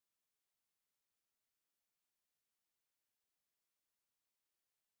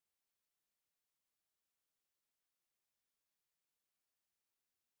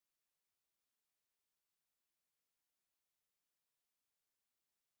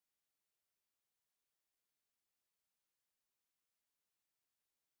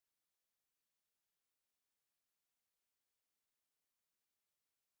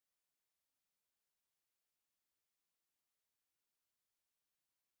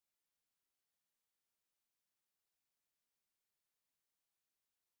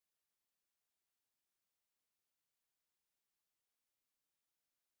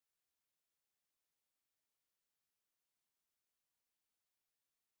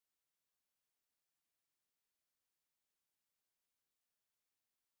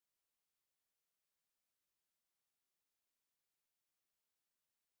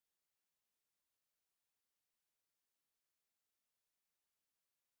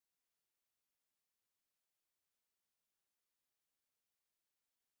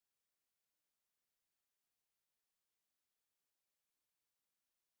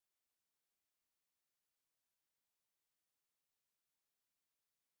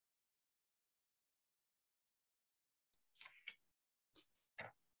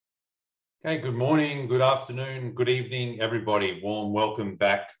Okay, good morning, good afternoon, good evening, everybody. Warm welcome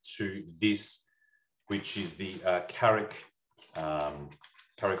back to this, which is the CAREC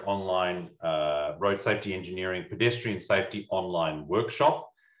online road safety engineering pedestrian safety online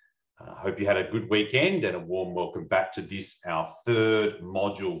workshop. Hope you had a good weekend, and a warm welcome back to this, our third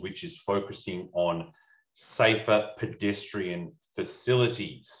module, which is focusing on safer pedestrian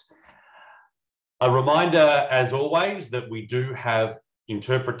facilities. A reminder, as always, that we do have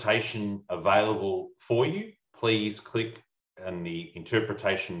interpretation available for you. Please click on the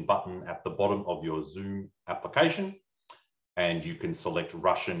interpretation button at the bottom of your Zoom application, and you can select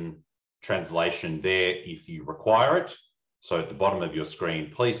Russian translation there if you require it. So at the bottom of your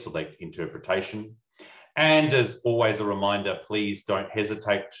screen, please select interpretation. And as always, a reminder, please don't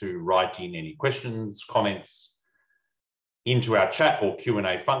hesitate to write in any questions, comments into our chat or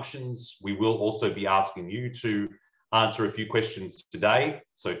Q&A functions. We will also be asking you to answer a few questions today,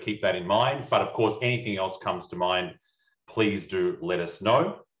 so keep that in mind. But of course, anything else comes to mind, please do let us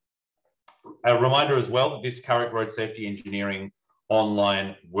know. A reminder as well that this CAREC Road Safety Engineering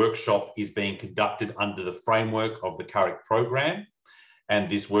online workshop is being conducted under the framework of the CAREC program. And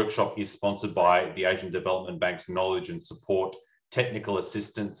this workshop is sponsored by the Asian Development Bank's Knowledge and Support Technical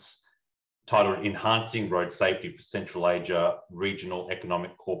Assistance, titled Enhancing Road Safety for Central Asia Regional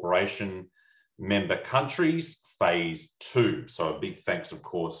Economic Cooperation Member Countries, Phase 2. So a big thanks, of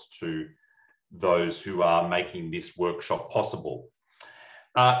course, to those who are making this workshop possible.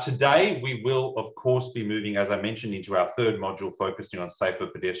 Today, we will, of course, be moving, as I mentioned, into our third module, focusing on safer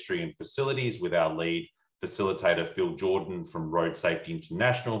pedestrian facilities with our lead facilitator, Phil Jordan from Road Safety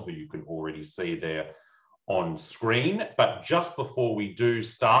International, who you can already see there on screen. But just before we do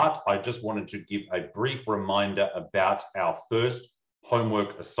start, I just wanted to give a brief reminder about our first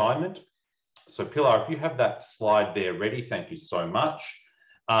homework assignment. So Pilar, if you have that slide there ready, thank you so much.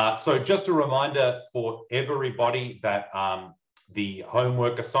 So just a reminder for everybody that the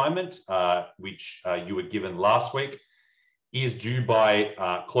homework assignment, which you were given last week, is due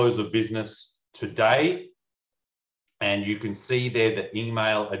by close of business today. And you can see there the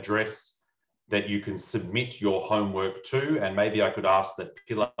email address that you can submit your homework to. And maybe I could ask that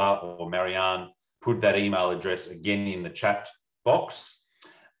Pilar or Marianne put that email address again in the chat box.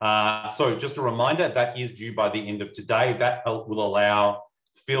 So just a reminder, that is due by the end of today. That will allow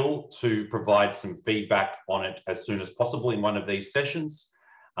Phil to provide some feedback on it as soon as possible in one of these sessions.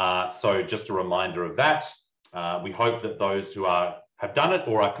 So just a reminder of that. We hope that those who have done it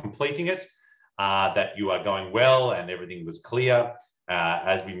or are completing it, that you are going well and everything was clear.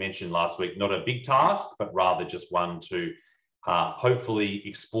 As we mentioned last week, not a big task, but rather just one to hopefully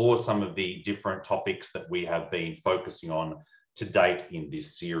explore some of the different topics that we have been focusing on to date in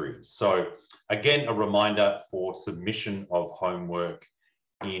this series. So again, a reminder for submission of homework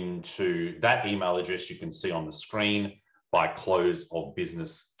into that email address you can see on the screen by close of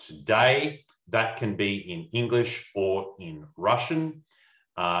business today. That can be in English or in Russian.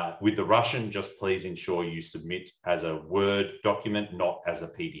 With the Russian, just please ensure you submit as a Word document, not as a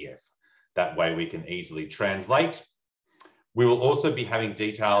PDF. That way we can easily translate. We will also be having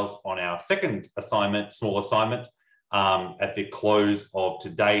details on our second assignment, small assignment, at the close of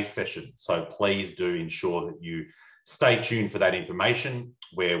today's session. So please do ensure that you stay tuned for that information,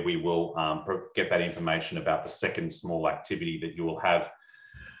 where we will get that information about the second small activity that you will have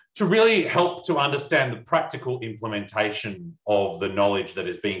to really help to understand the practical implementation of the knowledge that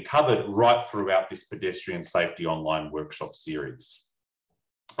is being covered right throughout this pedestrian safety online workshop series.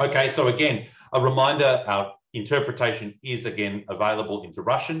 Okay, so again, a reminder, our interpretation is again available into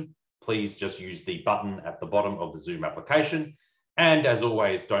Russian. Please just use the button at the bottom of the Zoom application. And as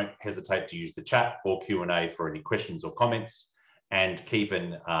always, don't hesitate to use the chat or Q&A for any questions or comments, and keep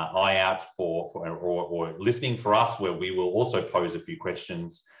an eye out or listening for us, where we will also pose a few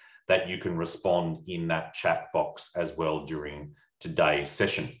questions that you can respond in that chat box as well during today's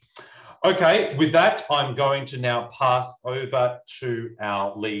session. Okay, with that, I'm going to now pass over to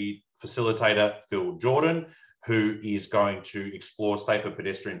our lead facilitator, Phil Jordan, who is going to explore safer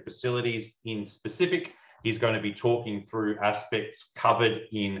pedestrian facilities. In specific, he's going to be talking through aspects covered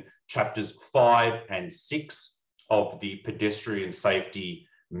in chapters 5 and 6 of the Pedestrian Safety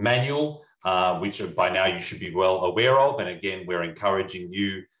Manual, which by now you should be well aware of. And again, we're encouraging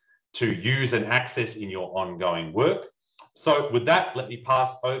you to use and access in your ongoing work. So with that, let me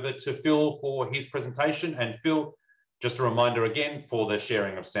pass over to Phil for his presentation. And Phil, just a reminder again for the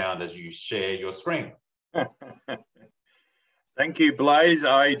sharing of sound as you share your screen. Thank you, Blaze.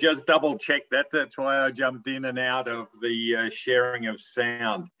 I just double checked that. That's why I jumped in and out of the sharing of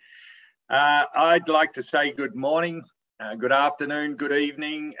sound. I'd like to say good morning Good afternoon, good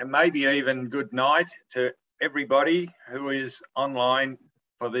evening, and maybe even good night to everybody who is online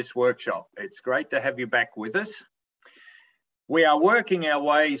for this workshop. It's great to have you back with us. We are working our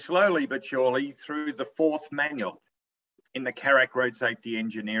way slowly but surely through the 4th manual in the CAREC Road Safety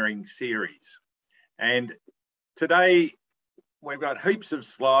Engineering series. And today we've got heaps of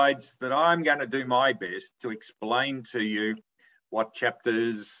slides that I'm going to do my best to explain to you what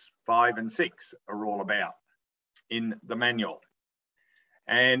chapters 5 and 6 are all about in the manual.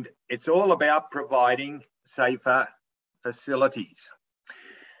 And it's all about providing safer facilities.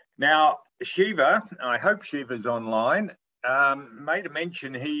 Now, Shiva, I hope Shiva's online, made a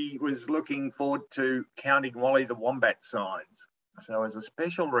mention he was looking forward to counting Wally the Wombat signs. So as a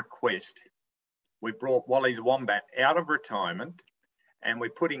special request, we brought Wally the Wombat out of retirement and we're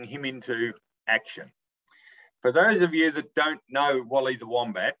putting him into action. For those of you that don't know Wally the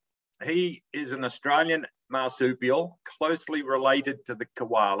Wombat, he is an Australian marsupial closely related to the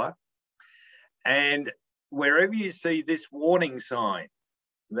koala. And wherever you see this warning sign,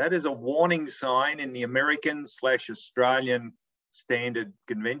 that is a warning sign in the American/Australian Standard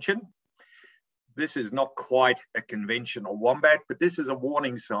Convention. This is not quite a conventional wombat, but this is a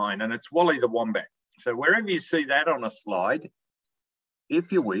warning sign and it's Wally the Wombat. So wherever you see that on a slide,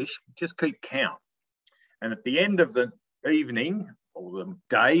 if you wish, just keep count. And at the end of the evening or the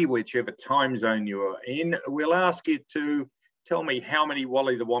day, whichever time zone you are in, we'll ask you to tell me how many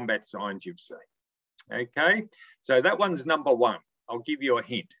Wally the Wombat signs you've seen. Okay, so that one's number 1. I'll give you a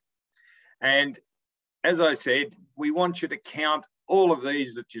hint. And as I said, we want you to count all of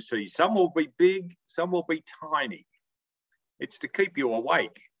these that you see. Some will be big, some will be tiny. It's to keep you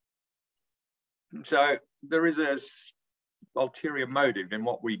awake. So there is a ulterior motive in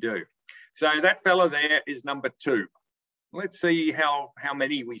what we do. So that fellow there is number 2. Let's see how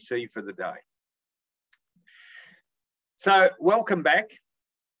many we see for the day. So welcome back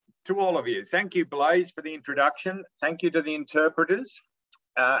to all of you. Thank you, Blaze, for the introduction. Thank you to the interpreters.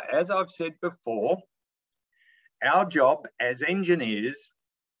 As I've said before, our job as engineers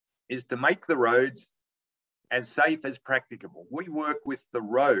is to make the roads as safe as practicable. We work with the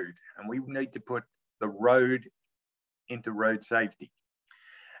road and we need to put the road into road safety.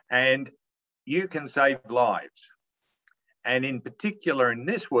 And you can save lives. And in particular, in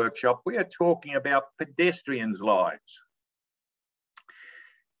this workshop, we are talking about pedestrians' lives.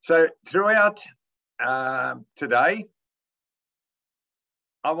 So throughout today,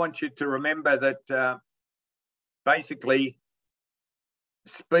 I want you to remember that basically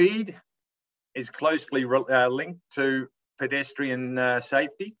speed is closely linked to pedestrian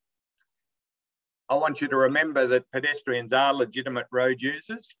safety. I want you to remember that pedestrians are legitimate road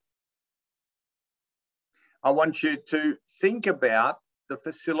users. I want you to think about the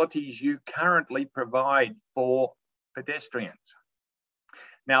facilities you currently provide for pedestrians.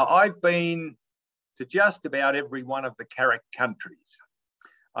 Now, I've been to just about every one of the CAREC countries.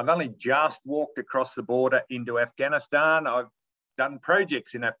 I've only just walked across the border into Afghanistan. I've done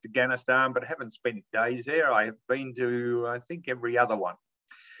projects in Afghanistan, but haven't spent days there. I have been to, I think, every other one.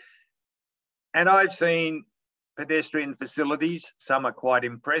 And I've seen pedestrian facilities. Some are quite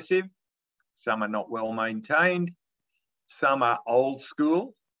impressive. Some are not well maintained. Some are old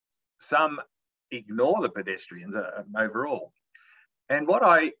school. Some ignore the pedestrians overall. And what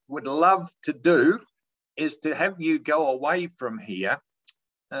I would love to do is to have you go away from here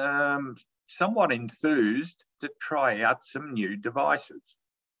somewhat enthused to try out some new devices.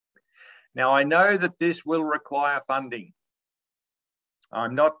 Now, I know that this will require funding.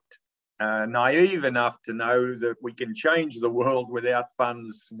 I'm not naive enough to know that we can change the world without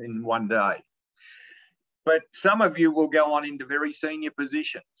funds in one day. But some of you will go on into very senior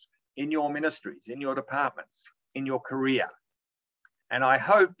positions in your ministries, in your departments, in your career. And I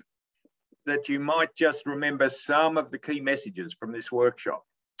hope that you might just remember some of the key messages from this workshop.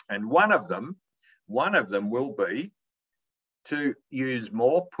 And one of them will be to use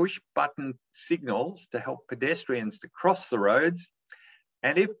more push button signals to help pedestrians to cross the roads.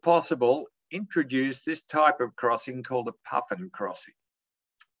 And if possible, introduce this type of crossing called a puffin crossing.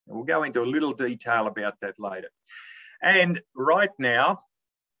 And we'll go into a little detail about that later. And right now,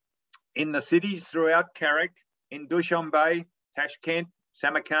 in the cities throughout CAREC, in Dushanbe, Tashkent,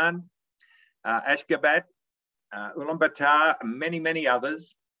 Samarkand, Ashgabat, Ulaanbaatar, and many, many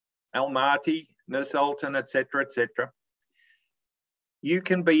others, Almaty, Nur-Sultan, etc., etc. You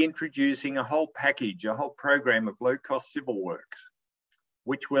can be introducing a whole package, a whole program of low-cost civil works,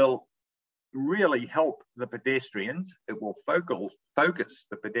 which will really help the pedestrians. It will focus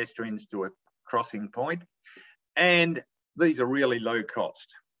the pedestrians to a crossing point, and these are really low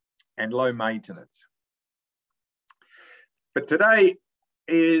cost and low maintenance. But today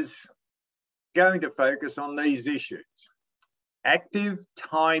is going to focus on these issues: active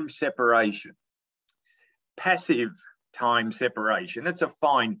time separation, passive time separation. It's a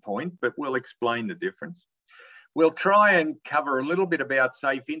fine point, but we'll explain the difference. We'll try and cover a little bit about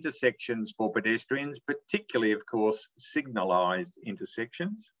safe intersections for pedestrians, particularly, of course, signalised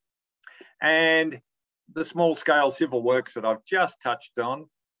intersections. And the small-scale civil works that I've just touched on,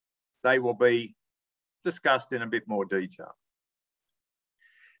 they will be discussed in a bit more detail.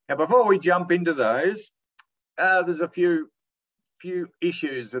 Now, before we jump into those, there's a few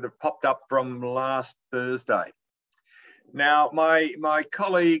issues that have popped up from last Thursday. Now, my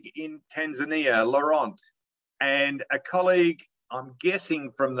colleague in Tanzania, Laurent, and a colleague, I'm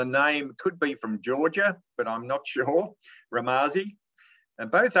guessing from the name, could be from Georgia, but I'm not sure, Ramazi, and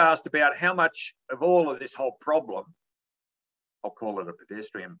both asked about how much of all of this whole problem, I'll call it a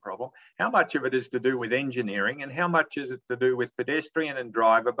pedestrian problem, how much of it is to do with engineering and how much is it to do with pedestrian and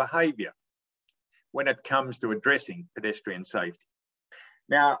driver behaviour when it comes to addressing pedestrian safety.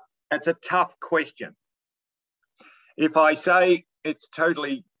 Now, it's a tough question. If I say it's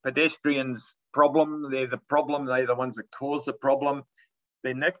totally pedestrians' problem, they're the ones that cause the problem,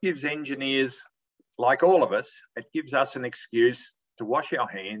 then that gives engineers, like all of us, it gives us an excuse to wash our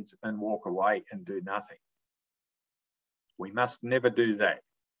hands and walk away and do nothing. We must never do that.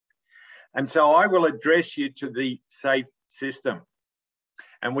 And so I will address you to the SAFE system.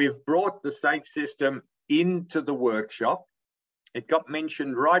 And we've brought the SAFE system into the workshop. It got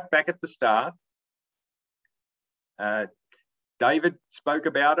mentioned right back at the start. David spoke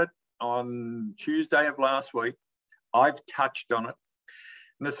about it on Tuesday of last week. I've touched on it.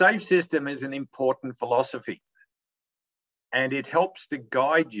 And the SAFE system is an important philosophy, and it helps to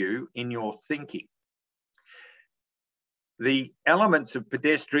guide you in your thinking. The elements of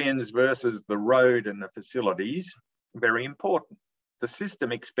pedestrians versus the road and the facilities, very important. The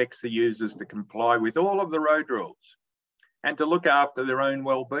system expects the users to comply with all of the road rules and to look after their own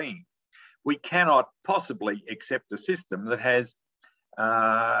well-being. We cannot possibly accept a system that has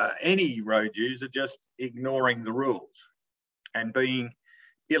any road user just ignoring the rules and being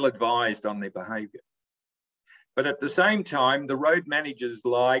ill-advised on their behaviour. But at the same time, the road managers,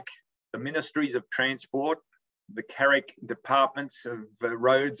 like the ministries of transport, the CAREC departments of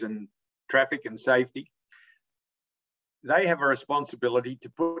roads and traffic and safety, they have a responsibility to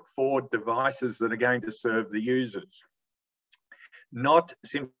put forward devices that are going to serve the users, not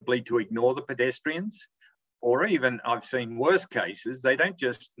simply to ignore the pedestrians, or even, I've seen worse cases, they don't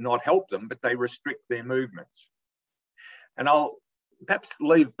just not help them, but they restrict their movements. And I'll perhaps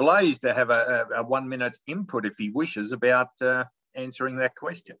leave Blaze to have a 1 minute input if he wishes about answering that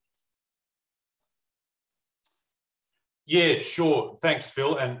question. Yeah, sure. Thanks,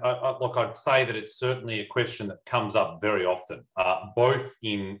 Phil. And look, I'd say that it's certainly a question that comes up very often, both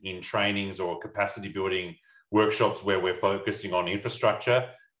in trainings or capacity building workshops where we're focusing on infrastructure,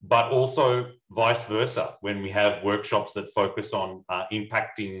 but also vice versa, when we have workshops that focus on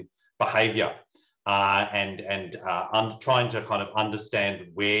impacting behaviour and trying to kind of understand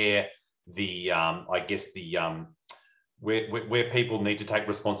where the, where people need to take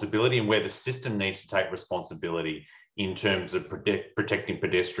responsibility and where the system needs to take responsibility in terms of protecting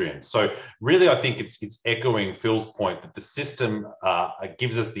pedestrians. So really, I think it's echoing Phil's point that the system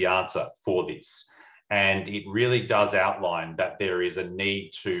gives us the answer for this. And it really does outline that there is a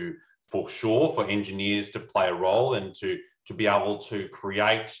need to, for sure, for engineers to play a role and to be able to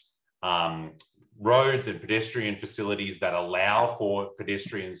create roads and pedestrian facilities that allow for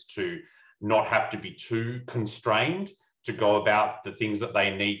pedestrians to not have to be too constrained to go about the things that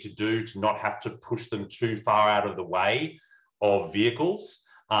they need to do, to not have to push them too far out of the way of vehicles.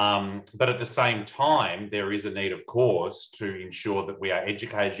 But at the same time, there is a need, of course, to ensure that we are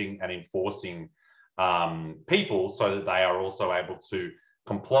educating and enforcing people so that they are also able to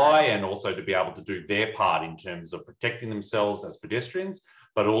comply and also to be able to do their part in terms of protecting themselves as pedestrians,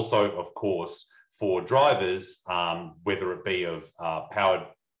 but also, of course, for drivers, whether it be of powered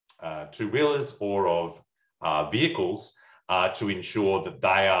two-wheelers or of vehicles, to ensure that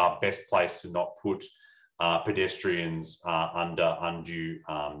they are best placed to not put pedestrians under undue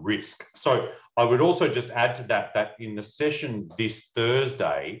risk. So I would also just add to that, that in the session this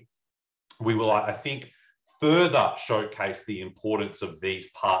Thursday, we will, I think, further showcase the importance of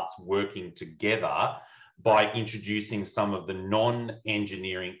these parts working together by introducing some of the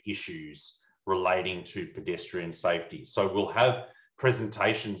non-engineering issues relating to pedestrian safety. So we'll have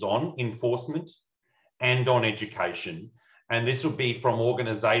presentations on enforcement and on education, and this will be from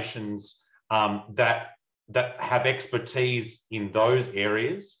organisations that have expertise in those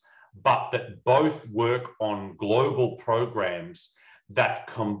areas, but that both work on global programs that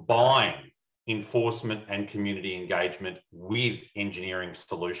combine enforcement and community engagement with engineering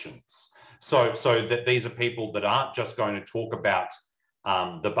solutions. So that these are people that aren't just going to talk about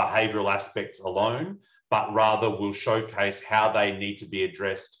the behavioural aspects alone, but rather will showcase how they need to be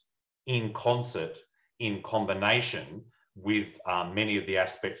addressed in concert, in combination with many of the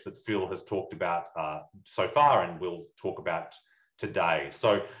aspects that Phil has talked about so far and will talk about today.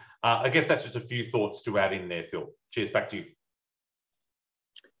 So I guess that's just a few thoughts to add in there, Phil. Cheers, back to you.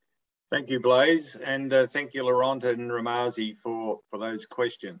 Thank you, Blaise, and thank you, Laurent and Ramazi, for those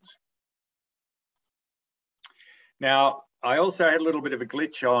questions. Now, I also had a little bit of a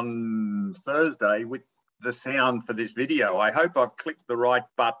glitch on Thursday with the sound for this video. I hope I've clicked the right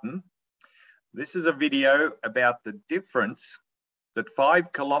button. This is a video about the difference that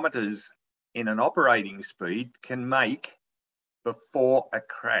 5 kilometres in an operating speed can make before a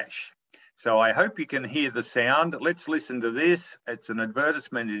crash. So I hope you can hear the sound. Let's listen to this. It's an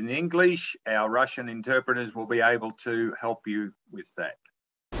advertisement in English. Our Russian interpreters will be able to help you with that.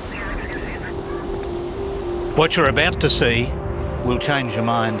 What you're about to see will change your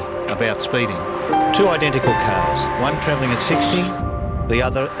mind about speeding. 2 identical cars, one travelling at 60, the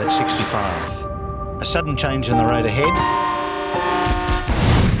other at 65. A sudden change in the road ahead,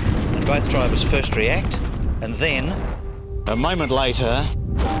 and both drivers first react, and then, a moment later,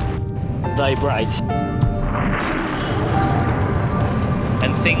 they brake.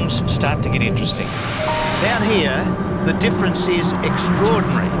 And things start to get interesting. Down here, the difference is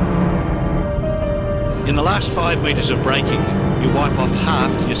extraordinary. In the last 5 metres of braking, you wipe off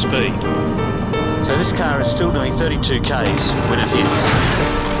half your speed. So this car is still doing 32 k's when it hits.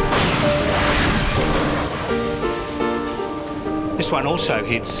 This one also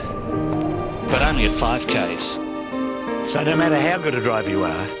hits, but only at 5 k's. So no matter how good a driver you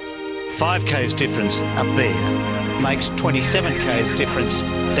are, 5 k's difference up there makes 27 k's difference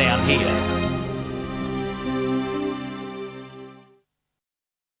down here.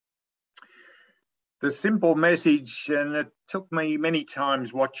 The simple message, and it took me many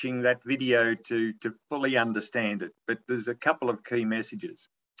times watching that video to fully understand it, but there's a couple of key messages.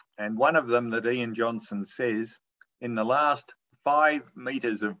 And one of them that Ian Johnson says, in the last 5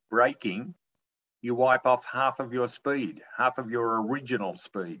 metres of braking, you wipe off half of your speed, half of your original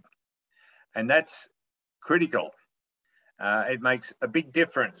speed. And that's critical. It makes a big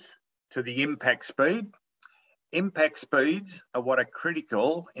difference to the impact speed. Impact speeds are what are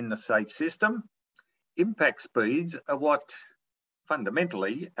critical in the safe system. Impact speeds are what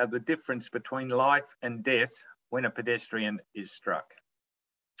fundamentally are the difference between life and death when a pedestrian is struck.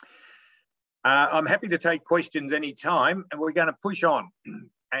 I'm happy to take questions anytime, and we're going to push on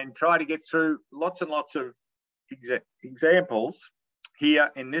and try to get through lots and lots of examples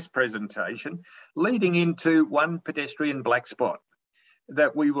here in this presentation, leading into one pedestrian black spot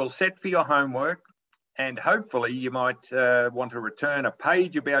that we will set for your homework. And hopefully you might want to return a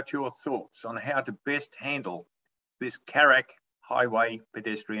page about your thoughts on how to best handle this CAREC highway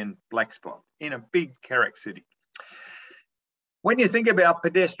pedestrian black spot in a big CAREC city. When you think about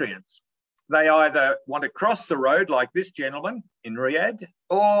pedestrians, they either want to cross the road like this gentleman in Riyadh,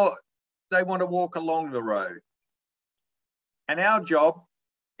 or they want to walk along the road. And our job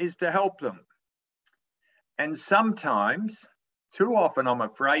is to help them. And sometimes, too often I'm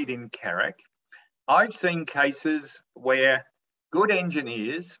afraid in CAREC, I've seen cases where good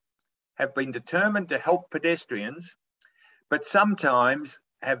engineers have been determined to help pedestrians, but sometimes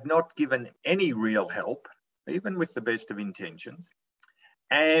have not given any real help, even with the best of intentions.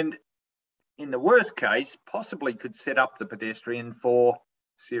 And in the worst case, possibly could set up the pedestrian for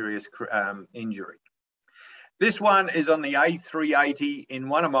serious injury. This one is on the A380 in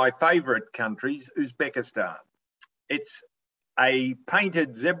one of my favourite countries, Uzbekistan. It's a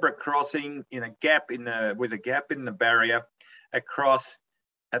painted zebra crossing in a gap with a gap in the barrier across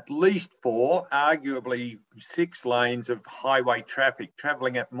at least 4, arguably 6 lanes of highway traffic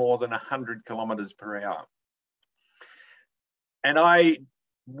travelling at more than 100 kilometres per hour. And I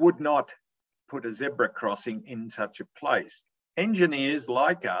would not put a zebra crossing in such a place. Engineers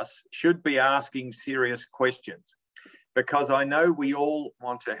like us should be asking serious questions, because I know we all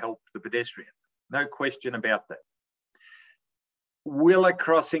want to help the pedestrian. No question about that. Will a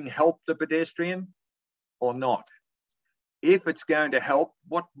crossing help the pedestrian or not? If it's going to help,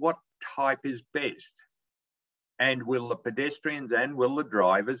 what type is best? And will the pedestrians and will the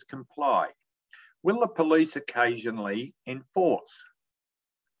drivers comply? Will the police occasionally enforce?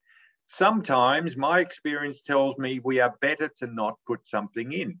 Sometimes my experience tells me we are better to not put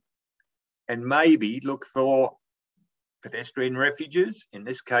something in and maybe look for pedestrian refuges. In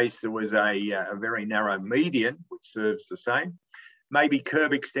this case, there was a very narrow median, which serves the same. Maybe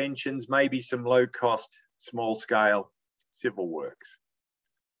curb extensions, maybe some low-cost, small-scale civil works.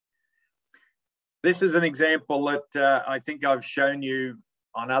 This is an example that I think I've shown you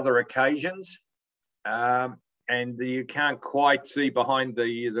on other occasions, and you can't quite see behind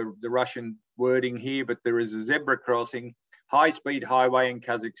the Russian wording here, but there is a zebra crossing, high-speed highway in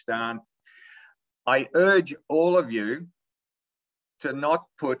Kazakhstan. I urge all of you to not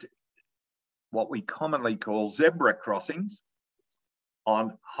put what we commonly call zebra crossings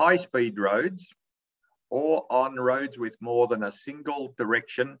on high-speed roads or on roads with more than a single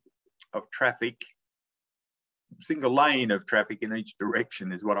direction of traffic, single lane of traffic in each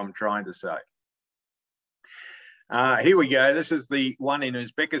direction is what I'm trying to say. Here we go. This is the one in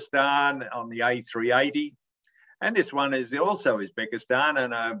Uzbekistan on the A380. And this one is also Uzbekistan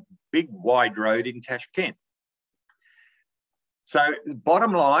and a big wide road in Tashkent. So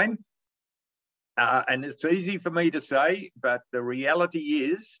bottom line, and it's easy for me to say, but the reality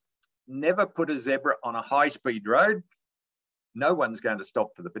is never put a zebra on a high-speed road. No one's going to stop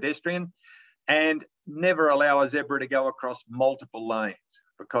for the pedestrian, and never allow a zebra to go across multiple lanes,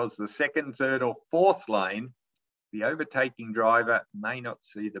 because the second, third or fourth lane, the overtaking driver may not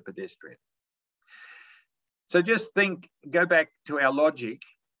see the pedestrian. So just think, go back to our logic.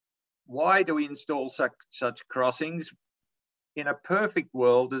 Why do we install such crossings? In a perfect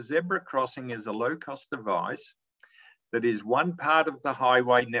world, a zebra crossing is a low-cost device that is one part of the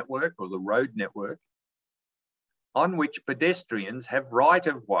highway network or the road network on which pedestrians have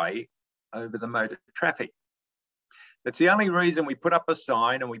right-of-way over the motor traffic. That's the only reason we put up a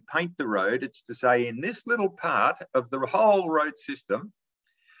sign and we paint the road. It's to say in this little part of the whole road system,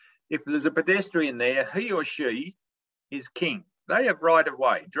 if there's a pedestrian there, he or she is king. They have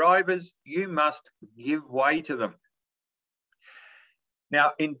right-of-way. Drivers, you must give way to them.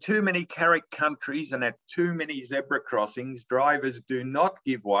 Now, in too many CAREC countries and at too many zebra crossings, drivers do not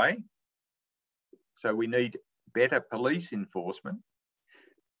give way. So we need better police enforcement.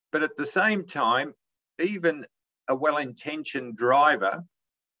 But at the same time, even a well-intentioned driver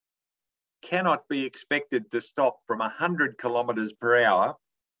cannot be expected to stop from 100 kilometres per hour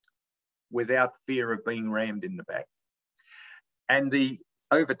without fear of being rammed in the back. And the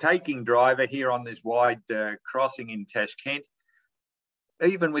overtaking driver here on this wide crossing in Tashkent,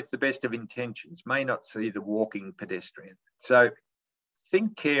 even with the best of intentions, may not see the walking pedestrian. So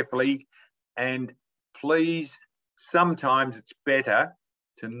think carefully, and please, sometimes it's better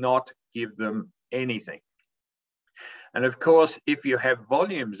to not give them anything. And of course, if you have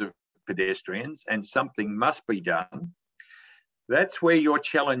volumes of pedestrians and something must be done, that's where your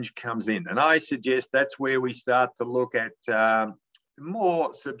challenge comes in. And I suggest that's where we start to look at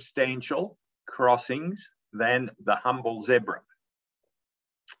more substantial crossings than the humble zebra.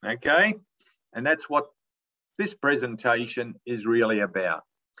 Okay, and that's what this presentation is really about.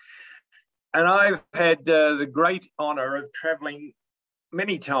 And I've had the great honour of travelling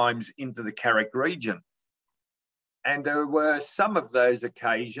many times into the CAREC region. And there were some of those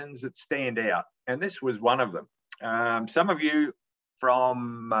occasions that stand out, and this was one of them. Some of you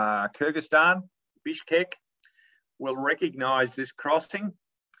from Kyrgyzstan, Bishkek, will recognise this crossing.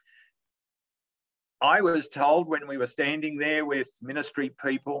 I was told when we were standing there with ministry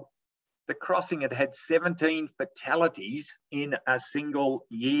people, the crossing had had 17 fatalities in a single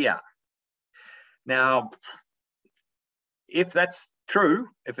year. Now, if that's true,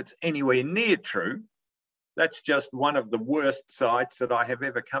 if it's anywhere near true, that's just one of the worst sites that I have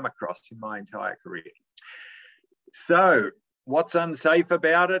ever come across in my entire career. So what's unsafe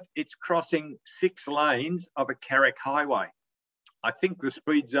about it? It's crossing 6 lanes of a CAREC highway. I think the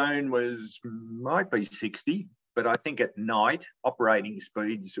speed zone might be 60, but I think at night, operating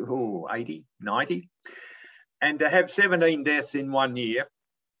speeds, 80, 90. And to have 17 deaths in 1 year,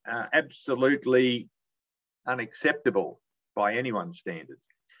 absolutely unacceptable by anyone's standards.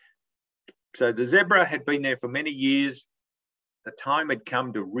 So the zebra had been there for many years. The time had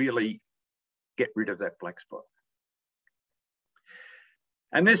come to really get rid of that black spot.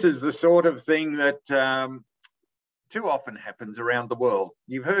 And this is the sort of thing that too often happens around the world.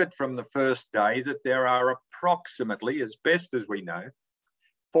 You've heard from the first day that there are approximately, as best as we know,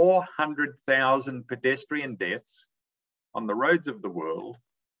 400,000 pedestrian deaths on the roads of the world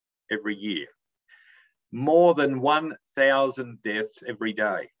every year. More than 1,000 deaths every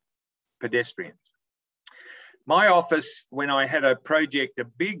day, pedestrians. My office, when I had a project, a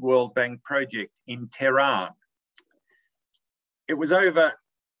big World Bank project in Tehran, it was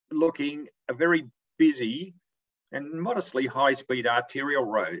overlooking a very busy and modestly high-speed arterial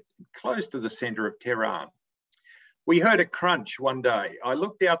road close to the centre of Tehran. We heard a crunch one day. I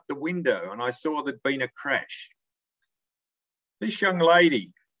looked out the window and I saw there'd been a crash. This young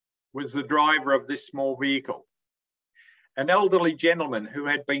lady was the driver of this small vehicle. An elderly gentleman who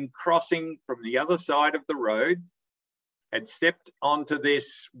had been crossing from the other side of the road had stepped onto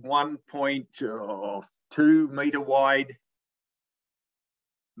this 1.2 metre wide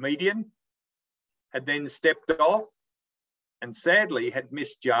median, had then stepped off and sadly had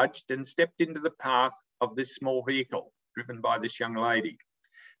misjudged and stepped into the path of this small vehicle driven by this young lady.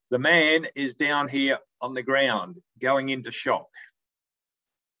 The man is down here on the ground going into shock.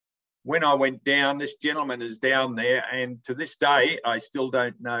 When I went down, this gentleman is down there, and to this day, I still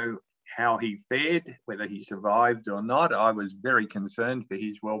don't know how he fared, whether he survived or not. I was very concerned for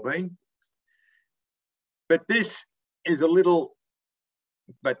his well-being. But this is a little,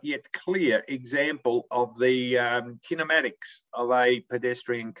 but yet clear example of the kinematics of a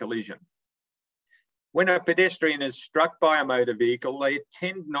pedestrian collision. When a pedestrian is struck by a motor vehicle, they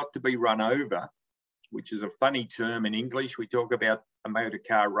tend not to be run over, which is a funny term in English. We talk about a motor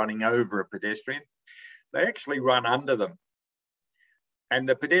car running over a pedestrian. They actually run under them. And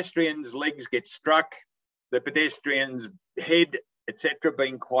the pedestrian's legs get struck, the pedestrian's head, etc.,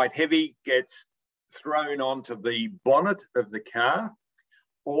 being quite heavy, gets thrown onto the bonnet of the car.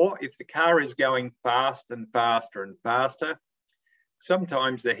 Or if the car is going fast and faster and faster,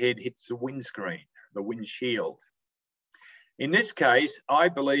 sometimes the head hits the windscreen, the windshield. In this case, I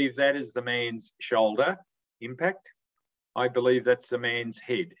believe that is the man's shoulder impact. I believe that's the man's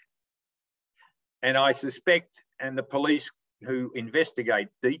head. And I suspect, and the police who investigate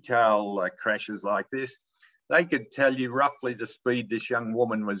detail crashes like this, they could tell you roughly the speed this young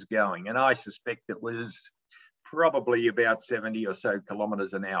woman was going. And I suspect it was probably about 70 or so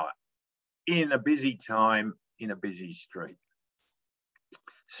kilometres an hour in a busy time, in a busy street.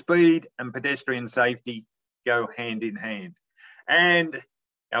 Speed and pedestrian safety go hand in hand. And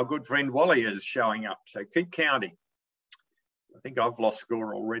our good friend Wally is showing up, so keep counting. I think I've lost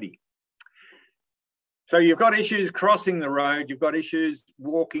score already. So you've got issues crossing the road, you've got issues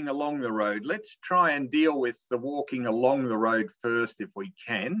walking along the road. Let's try and deal with the walking along the road first if we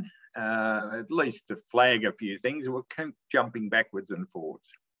can, at least to flag a few things. We'll keep jumping backwards and forwards.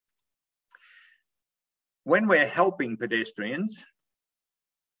 When we're helping pedestrians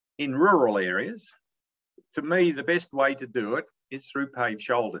in rural areas, to me, the best way to do it is through paved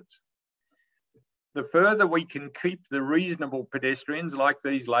shoulders. The further we can keep the reasonable pedestrians like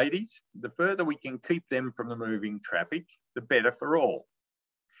these ladies, the further we can keep them from the moving traffic, the better for all.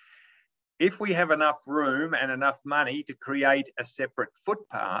 If we have enough room and enough money to create a separate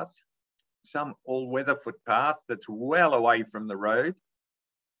footpath, some all-weather footpath that's well away from the road,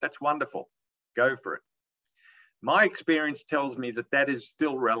 that's wonderful. Go for it. My experience tells me that that is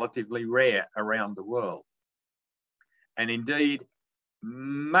still relatively rare around the world. And indeed,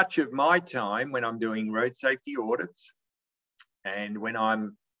 much of my time when I'm doing road safety audits and when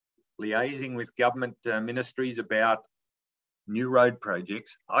I'm liaising with government ministries about new road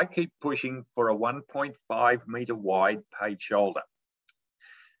projects, I keep pushing for a 1.5 metre wide paved shoulder,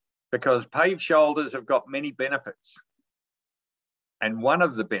 because paved shoulders have got many benefits. And one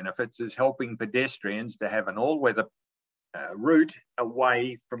of the benefits is helping pedestrians to have an all-weather route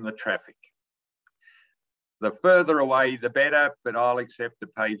away from the traffic. The further away, the better, but I'll accept a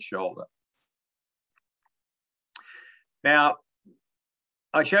paved shoulder. Now,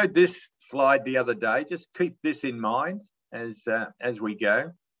 I showed this slide the other day. Just keep this in mind as we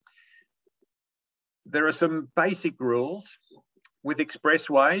go. There are some basic rules with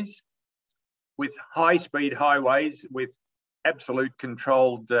expressways, with high-speed highways, with absolute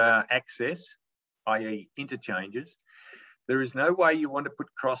controlled access, i.e. interchanges. There is no way you want to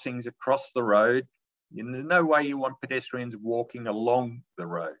put crossings across the road. There's no way you want pedestrians walking along the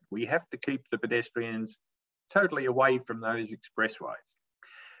road. We have to keep the pedestrians totally away from those expressways.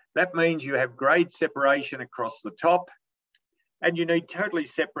 That means you have grade separation across the top, and you need totally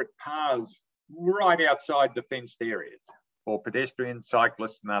separate paths right outside the fenced areas for pedestrians,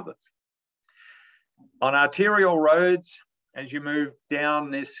 cyclists, and others. On arterial roads, as you move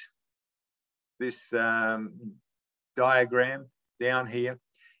down this diagram down here,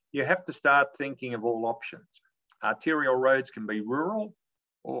 you have to start thinking of all options. Arterial roads can be rural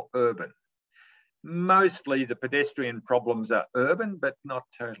or urban. Mostly the pedestrian problems are urban, but not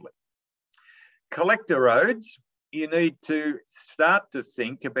totally. Collector roads, you need to start to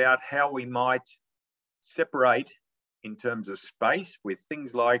think about how we might separate in terms of space with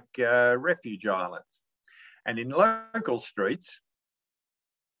things like refuge islands. And in local streets,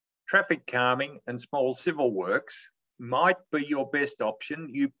 traffic calming and small civil works might be your best option.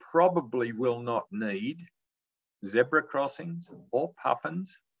 You probably will not need zebra crossings or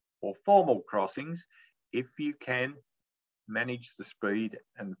puffins or formal crossings if you can manage the speed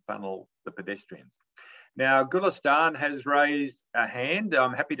and funnel the pedestrians. Now, Gulistan has raised a hand.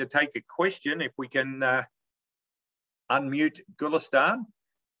 I'm happy to take a question if we can unmute Gulistan.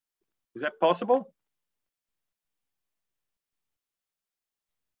 Is that possible?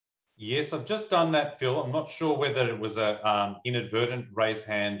 Yes, I've just done that, Phil. I'm not sure whether it was a inadvertent raise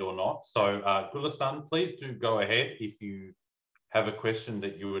hand or not. So Gulistan, please do go ahead if you have a question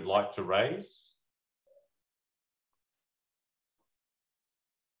that you would like to raise.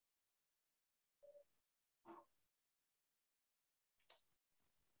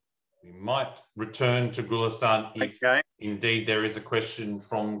 We might return to Gulistan if indeed there is a question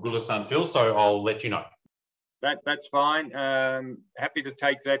from Gulistan, Phil, so I'll let you know. That's fine. Happy to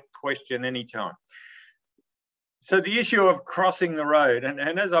take that question anytime. So the issue of crossing the road,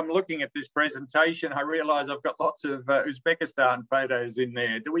 and as I'm looking at this presentation, I realise I've got lots of Uzbekistan photos in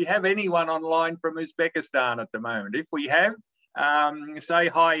there. Do we have anyone online from Uzbekistan at the moment? If we have, say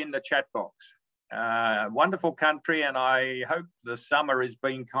hi in the chat box. Wonderful country, and I hope the summer is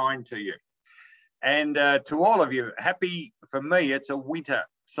being kind to you. And to all of you, happy, for me, it's a winter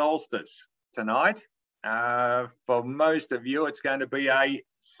solstice tonight. For most of you, it's going to be a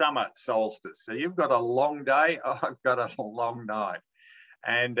summer solstice. So you've got a long day, I've got a long night.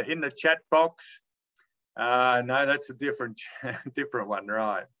 And in the chat box, no, that's a different one,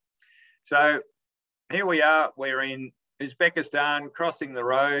 right? So here we are, we're in Uzbekistan, crossing the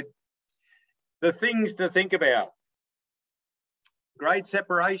road. The things to think about: grade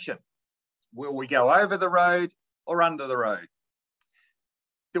separation. Will we go over the road or under the road?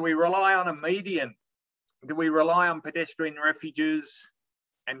 Do we rely on a median? Do we rely on pedestrian refuges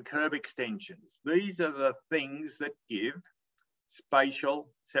and curb extensions? These are the things that give spatial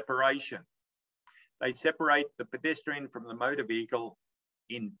separation. They separate the pedestrian from the motor vehicle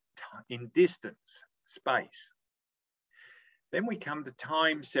in distance, space. Then we come to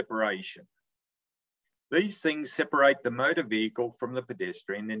time separation. These things separate the motor vehicle from the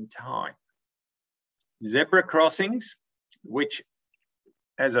pedestrian in time. Zebra crossings, which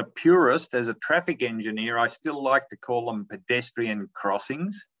as a purist, as a traffic engineer, I still like to call them pedestrian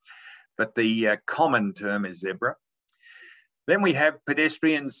crossings, but the common term is zebra. Then we have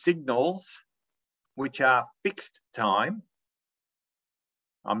pedestrian signals, which are fixed time.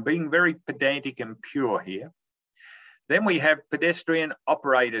 I'm being very pedantic and pure here. Then we have pedestrian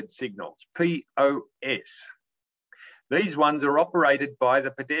operated signals, POS. These ones are operated by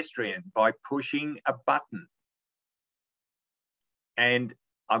the pedestrian by pushing a button. And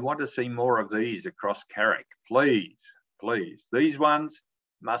I want to see more of these across CAREC, please, please. These ones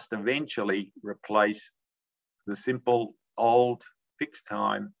must eventually replace the simple old fixed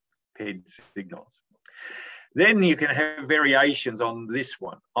time PED signals. Then you can have variations on this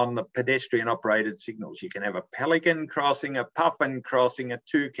one, on the pedestrian operated signals. You can have a pelican crossing, a puffin crossing, a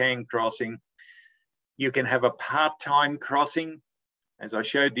toucan crossing. You can have a part-time crossing, as I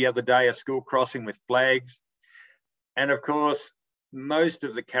showed the other day, a school crossing with flags. And of course, most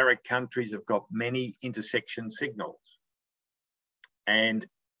of the CAREC countries have got many intersection signals. And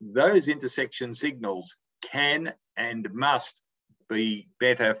those intersection signals can and must be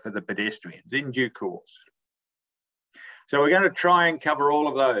better for the pedestrians in due course. So we're going to try and cover all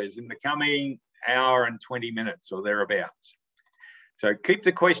of those in the coming hour and 20 minutes or thereabouts. So keep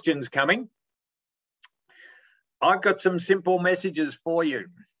the questions coming. I've got some simple messages for you.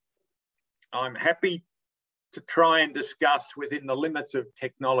 I'm happy to try and discuss within the limits of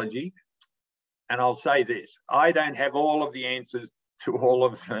technology. And I'll say this, I don't have all of the answers to all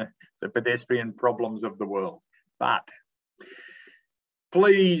of the pedestrian problems of the world, but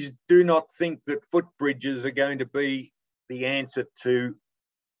please do not think that footbridges are going to be the answer to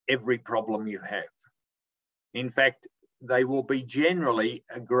every problem you have. In fact, they will be generally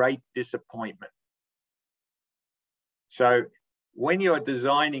a great disappointment. So when you're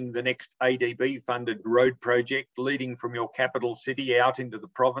designing the next ADB funded road project leading from your capital city out into the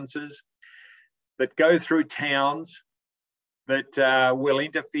provinces that go through towns that will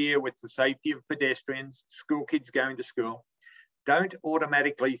interfere with the safety of pedestrians, school kids going to school, don't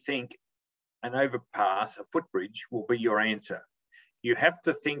automatically think an overpass, a footbridge, will be your answer. You have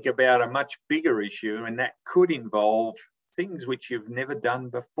to think about a much bigger issue, and that could involve things which you've never done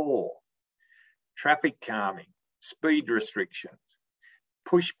before. Traffic calming, speed restrictions,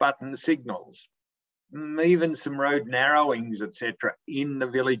 push button signals, even some road narrowings, etc., in the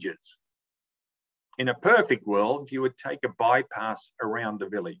villages. In a perfect world, you would take a bypass around the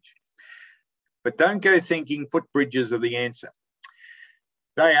village. But don't go thinking footbridges are the answer.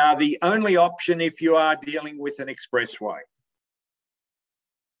 They are the only option if you are dealing with an expressway.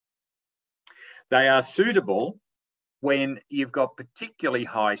 They are suitable when you've got particularly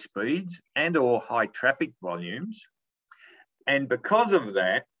high speeds and or high traffic volumes. And because of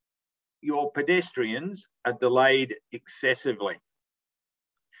that, your pedestrians are delayed excessively.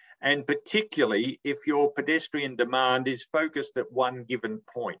 And particularly if your pedestrian demand is focused at one given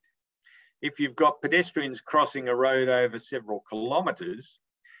point. If you've got pedestrians crossing a road over several kilometres,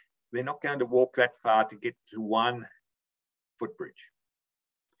 they're not going to walk that far to get to one footbridge.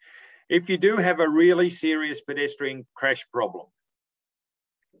 If you do have a really serious pedestrian crash problem,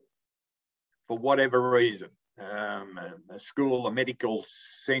 for whatever reason, a school, a medical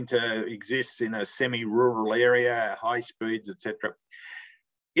centre exists in a semi-rural area, high speeds, etc.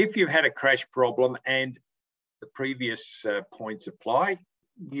 If you've had a crash problem and the previous points apply,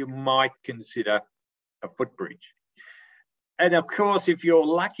 you might consider a footbridge. And of course, if you're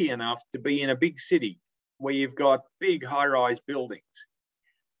lucky enough to be in a big city where you've got big high-rise buildings,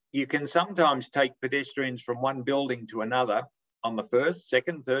 you can sometimes take pedestrians from one building to another on the first,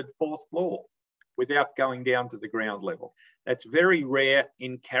 second, third, fourth floor without going down to the ground level. That's very rare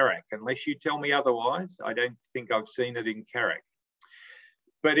in CAREC. Unless you tell me otherwise, I don't think I've seen it in CAREC.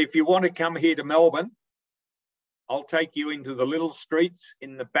 But if you want to come here to Melbourne, I'll take you into the little streets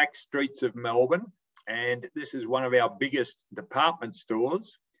in the back streets of Melbourne. And this is one of our biggest department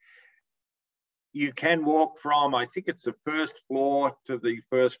stores. You can walk from, I think it's the first floor to the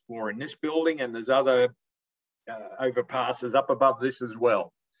first floor in this building, and there's other overpasses up above this as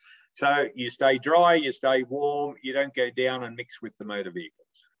well. So you stay dry, you stay warm, you don't go down and mix with the motor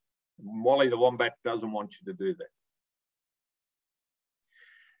vehicles. Wally the Wombat doesn't want you to do that.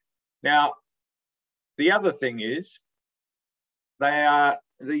 Now, the other thing is,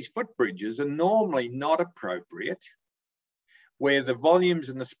 these footbridges are normally not appropriate where the volumes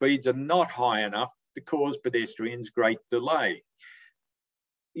and the speeds are not high enough to cause pedestrians great delay.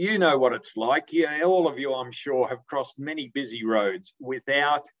 You know what it's like. Yeah, all of you, I'm sure, have crossed many busy roads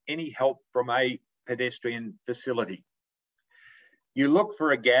without any help from a pedestrian facility. You look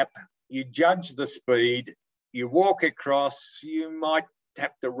for a gap, you judge the speed, you walk across, you might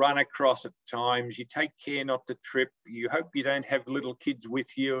have to run across at times, you take care not to trip, you hope you don't have little kids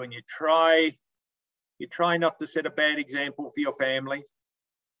with you, and you try not to set a bad example for your family.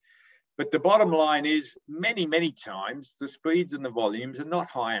 But the bottom line is, many, many times, the speeds and the volumes are not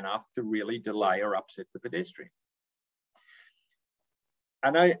high enough to really delay or upset the pedestrian.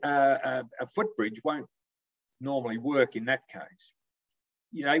 I know a footbridge won't normally work in that case.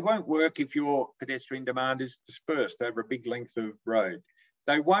 You know, it won't work if your pedestrian demand is dispersed over a big length of road.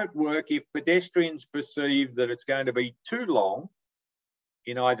 They won't work if pedestrians perceive that it's going to be too long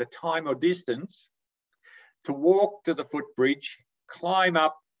in either time or distance to walk to the footbridge, climb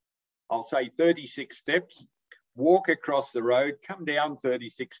up, I'll say 36 steps, walk across the road, come down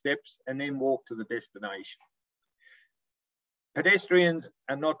 36 steps, and then walk to the destination. Pedestrians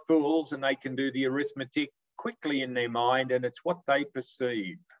are not fools, and they can do the arithmetic quickly in their mind, and it's what they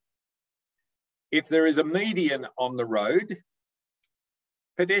perceive. If there is a median on the road,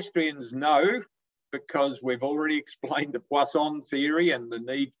 pedestrians know, because we've already explained the Poisson theory and the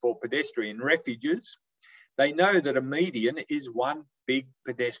need for pedestrian refuges, they know that a median is one big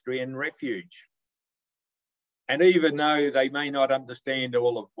pedestrian refuge. And even though they may not understand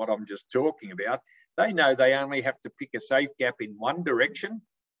all of what I'm just talking about, they know they only have to pick a safe gap in one direction,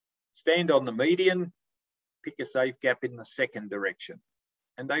 stand on the median, pick a safe gap in the second direction,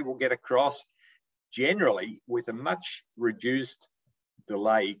 and they will get across generally with a much reduced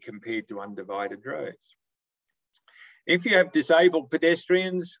delay compared to undivided roads. If you have disabled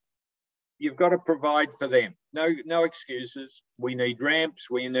pedestrians, you've got to provide for them. No excuses. We need ramps,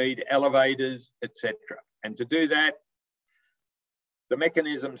 we need elevators, etc. And to do that, the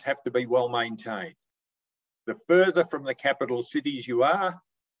mechanisms have to be well maintained. The further from the capital cities you are,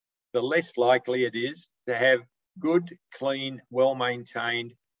 the less likely it is to have good, clean,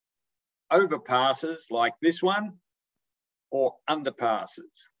 well-maintained overpasses like this one or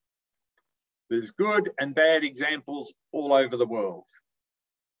underpasses. There's good and bad examples all over the world.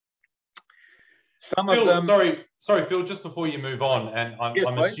 Some Phil, of them... Sorry, Phil, just before you move on, and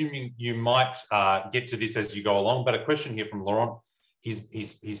I'm assuming you might get to this as you go along, but a question here from Laurent.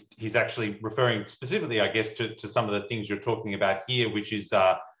 He's actually referring specifically, I guess, to some of the things you're talking about here, which is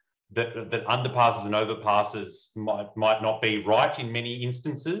that underpasses and overpasses might not be right in many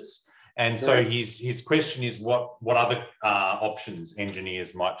instances. And so his question is what other options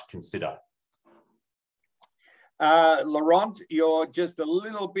engineers might consider? Laurent, you're just a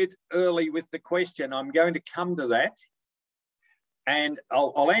little bit early with the question. I'm going to come to that. And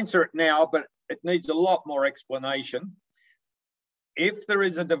I'll answer it now, but it needs a lot more explanation. If there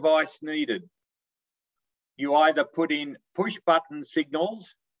is a device needed, you either put in push button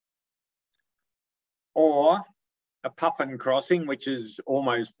signals or a puffin crossing, which is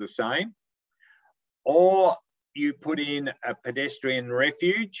almost the same, or you put in a pedestrian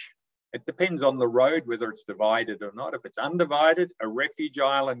refuge. It depends on the road, whether it's divided or not. If it's undivided, a refuge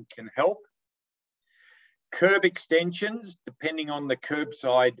island can help. Curb extensions, depending on the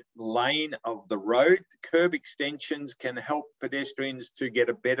curbside lane of the road, curb extensions can help pedestrians to get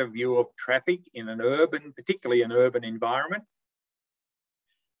a better view of traffic in an urban, particularly an urban environment.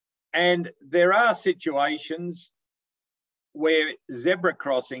 And there are situations where zebra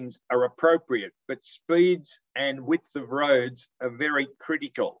crossings are appropriate, but speeds and width of roads are very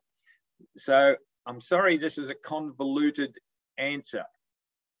critical. So I'm sorry, this is a convoluted answer,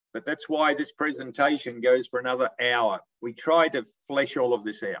 but that's why this presentation goes for another hour. We try to flesh all of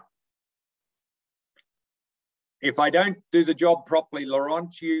this out. If I don't do the job properly,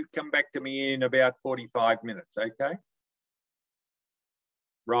 Laurent, you come back to me in about 45 minutes, okay?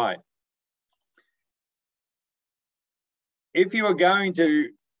 Right. If you are going to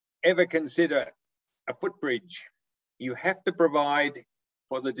ever consider a footbridge, you have to provide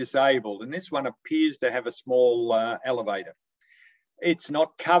for the disabled. And this one appears to have a small elevator. It's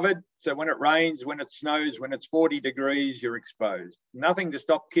not covered, so when it rains, when it snows, when it's 40 degrees, you're exposed. Nothing to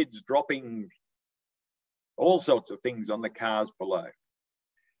stop kids dropping all sorts of things on the cars below.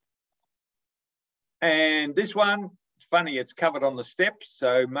 And this one, it's funny, it's covered on the steps,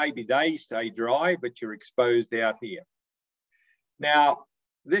 so maybe they stay dry, but you're exposed out here. Now,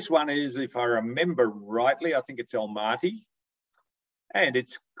 this one is, if I remember rightly, I think it's El Marti, and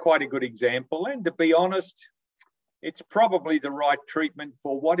it's quite a good example. And to be honest, it's probably the right treatment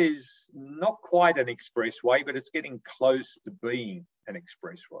for what is not quite an expressway, but it's getting close to being an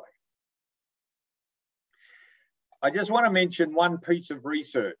expressway. I just want to mention one piece of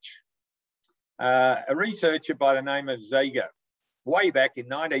research. A researcher by the name of Zager, way back in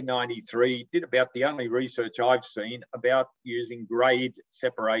 1993, did about the only research I've seen about using grade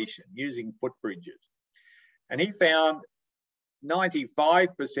separation, using footbridges. And he found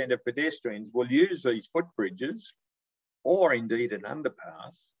 95% of pedestrians will use these footbridges, or indeed an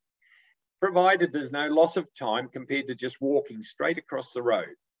underpass, provided there's no loss of time compared to just walking straight across the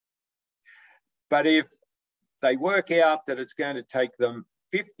road. But if they work out that it's going to take them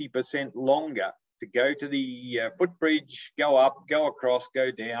 50% longer to go to the footbridge, go up, go across, go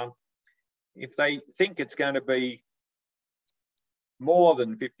down, if they think it's going to be more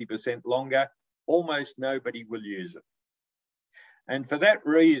than 50% longer, almost nobody will use it. And for that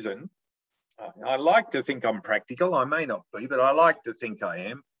reason, I like to think I'm practical. I may not be, but I like to think I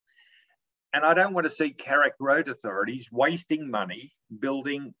am. And I don't want to see CAREC road authorities wasting money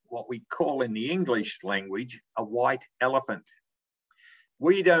building what we call in the English language a white elephant.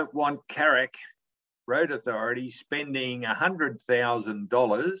 We don't want CAREC road authorities spending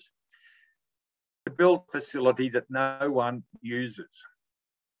 $100,000 to build a facility that no one uses.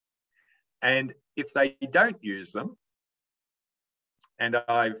 And if they don't use them, and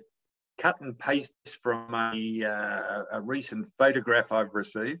I've cut and pasted this from a recent photograph I've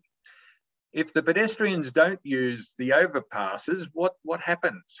received, if the pedestrians don't use the overpasses, what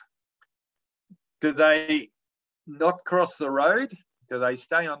happens? Do they not cross the road? Do they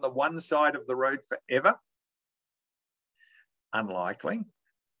stay on the one side of the road forever? Unlikely.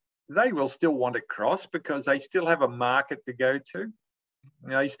 They will still want to cross because they still have a market to go to.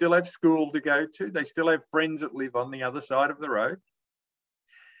 They still have school to go to. They still have friends that live on the other side of the road.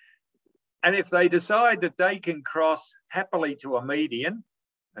 And if they decide that they can cross happily to a median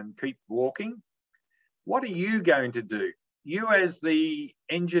and keep walking, what are you going to do? You, as the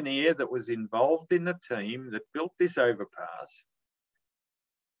engineer that was involved in the team that built this overpass,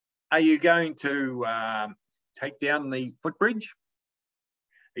 are you going to take down the footbridge?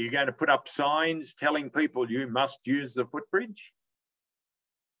 Are you going to put up signs telling people you must use the footbridge?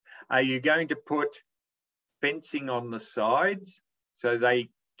 Are you going to put fencing on the sides so they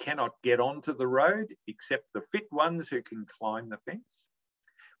cannot get onto the road except the fit ones who can climb the fence?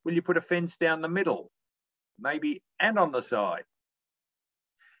 Will you put a fence down the middle, maybe, and on the side?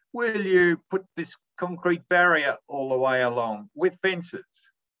 Will you put this concrete barrier all the way along with fences?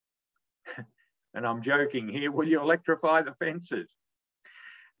 And I'm joking here, will you electrify the fences?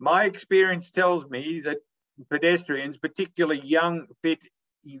 My experience tells me that pedestrians, particularly young, fit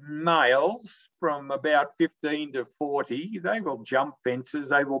males from about 15 to 40, they will jump fences,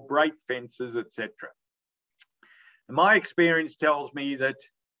 they will break fences, etc. My experience tells me that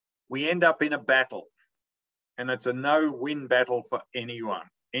we end up in a battle. and it's a no-win battle for anyone,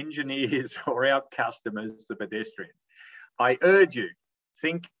 engineers or our customers, the pedestrians. I urge you,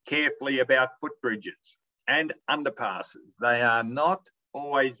 think carefully about footbridges and underpasses. They are not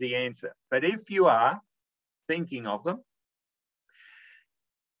always the answer, but if you are thinking of them,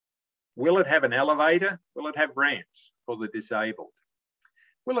 will it have an elevator? Will it have ramps for the disabled?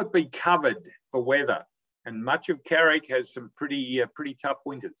 Will it be covered for weather? And much of CAREC has some pretty tough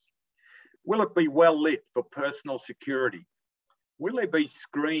winters. Will it be well lit for personal security? Will there be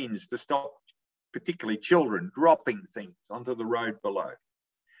screens to stop particularly children dropping things onto the road below?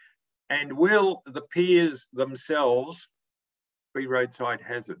 And will the piers themselves be roadside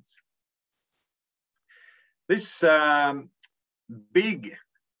hazards? This big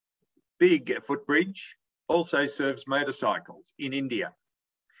footbridge also serves motorcycles in India.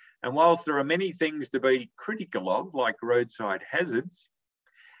 And whilst there are many things to be critical of, like roadside hazards,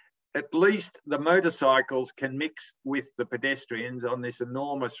 at least the motorcycles can mix with the pedestrians on this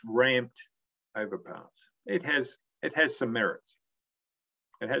enormous ramped overpass. It has some merits.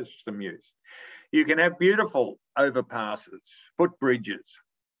 It has some use. You can have beautiful overpasses, footbridges.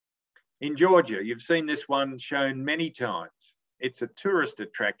 In Georgia, you've seen this one shown many times. It's a tourist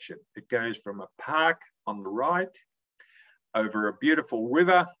attraction. It goes from a park on the right, over a beautiful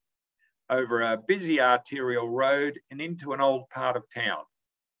river, over a busy arterial road and into an old part of town.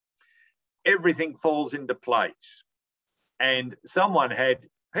 Everything falls into place. And someone had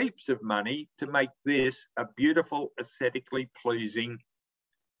heaps of money to make this a beautiful, aesthetically pleasing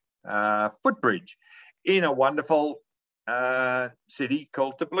footbridge in a wonderful city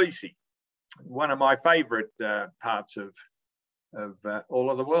called Tbilisi, one of my favourite parts of all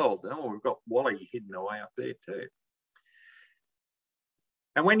of the world. Oh, we've got Wally hidden away up there too.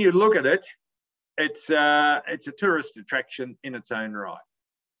 And when you look at it, it's a tourist attraction in its own right.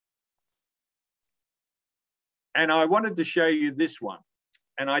 And I wanted to show you this one.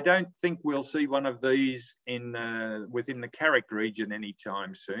 And I don't think we'll see one of these within the CAREC region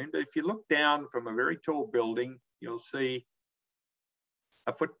anytime soon. But if you look down from a very tall building, you'll see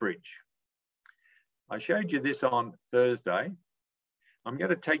a footbridge. I showed you this on Thursday. I'm going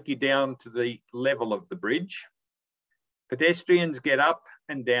to take you down to the level of the bridge. Pedestrians get up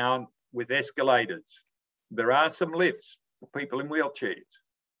and down with escalators. There are some lifts for people in wheelchairs.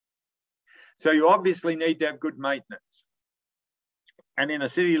 So you obviously need to have good maintenance. And in a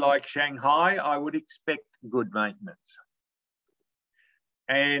city like Shanghai, I would expect good maintenance.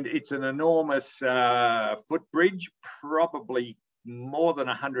 And it's an enormous footbridge, probably more than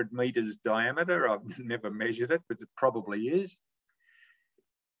 100 meters diameter. I've never measured it, but it probably is.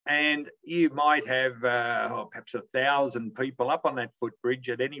 And you might have perhaps 1,000 people up on that footbridge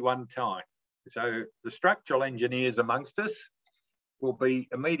at any one time. So the structural engineers amongst us will be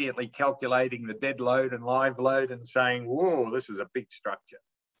immediately calculating the dead load and live load and saying, whoa, this is a big structure.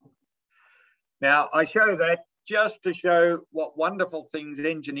 Now, I show that just to show what wonderful things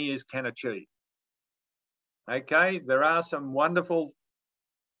engineers can achieve. Okay, there are some wonderful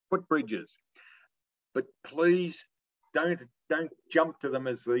footbridges, but please don't jump to them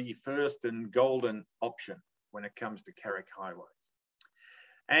as the first and golden option when it comes to CAREC highways.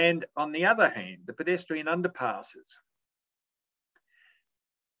 And on the other hand, the pedestrian underpasses.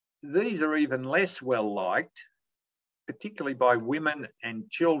 These are even less well liked, particularly by women and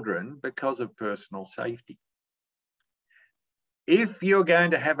children, because of personal safety. If you're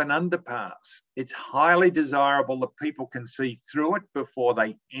going to have an underpass, it's highly desirable that people can see through it before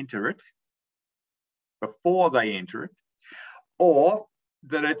they enter it, or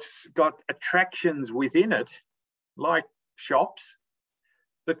that it's got attractions within it, like shops,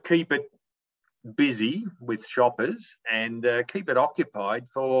 that keep it busy with shoppers and keep it occupied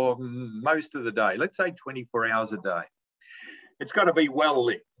for most of the day, let's say 24 hours a day. It's got to be well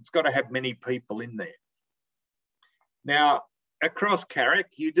lit. It's got to have many people in there. Now, across CAREC,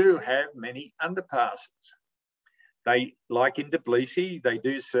 you do have many underpasses. They, like in Tbilisi, they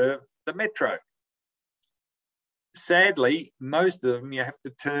do serve the metro. Sadly, most of them you have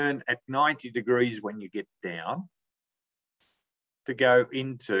to turn at 90 degrees when you get down to go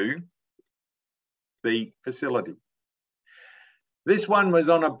into the facility. This one was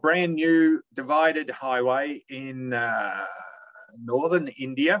on a brand new divided highway in northern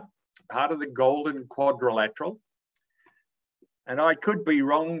India, part of the Golden Quadrilateral. And I could be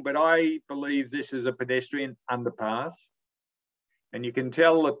wrong, but I believe this is a pedestrian underpass. And you can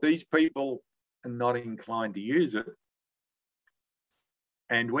tell that these people are not inclined to use it.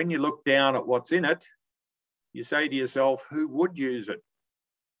 And when you look down at what's in it, you say to yourself, who would use it?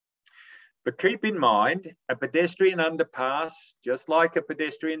 But keep in mind, a pedestrian underpass, just like a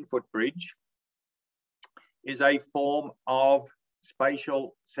pedestrian footbridge, is a form of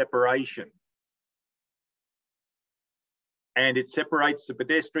spatial separation. And it separates the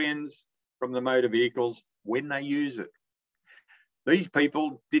pedestrians from the motor vehicles when they use it. These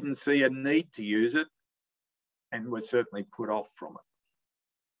people didn't see a need to use it and were certainly put off from it.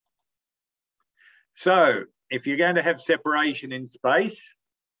 So if you're going to have separation in space,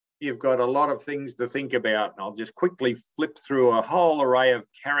 you've got a lot of things to think about. And I'll just quickly flip through a whole array of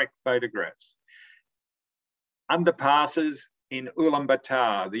CAREC photographs. Underpasses in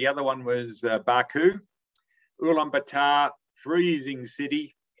Ulaanbaatar. The other one was Baku. Ulaanbaatar, freezing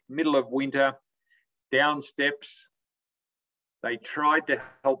city, middle of winter, down steps. They tried to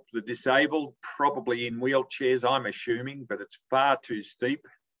help the disabled, probably in wheelchairs, I'm assuming, but it's far too steep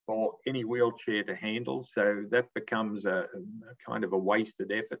for any wheelchair to handle. So that becomes a kind of a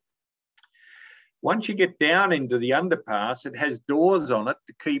wasted effort. Once you get down into the underpass, it has doors on it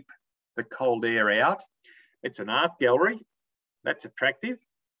to keep the cold air out. It's an art gallery. That's attractive.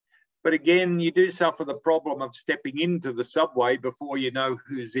 But again, you do suffer the problem of stepping into the subway before you know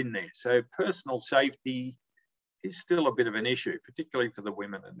who's in there. So personal safety is still a bit of an issue, particularly for the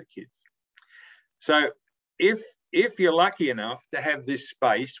women and the kids. So if you're lucky enough to have this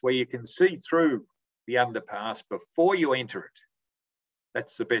space where you can see through the underpass before you enter it,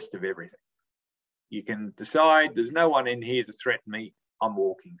 that's the best of everything. You can decide there's no one in here to threaten me, I'm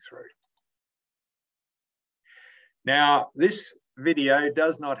walking through. Now, this video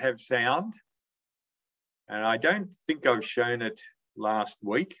does not have sound, and I don't think I've shown it last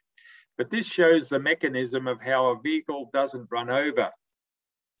week, but this shows the mechanism of how a vehicle doesn't run over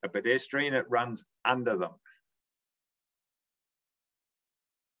a pedestrian, it runs under them.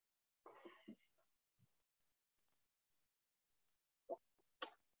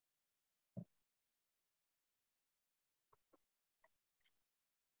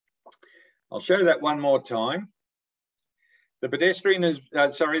 I'll show that one more time. The pedestrian is,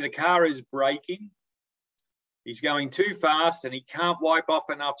 the car is braking. He's going too fast and he can't wipe off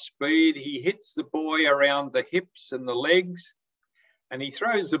enough speed. He hits the boy around the hips and the legs, and he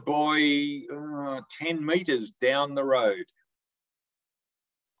throws the boy 10 meters down the road.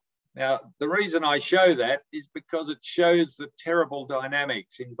 Now, the reason I show that is because it shows the terrible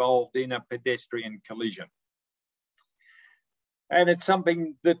dynamics involved in a pedestrian collision. And it's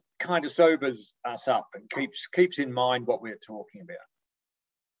something that kind of sobers us up and keeps in mind what we're talking about.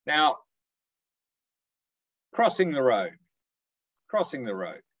 Now, crossing the road.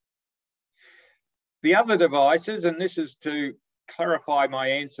 The other devices, and this is to clarify my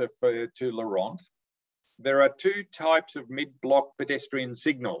answer to Laurent, there are two types of mid-block pedestrian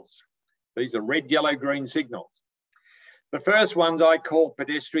signals. These are red, yellow, green signals. The first ones I call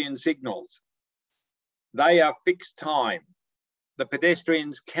pedestrian signals. They are fixed time. The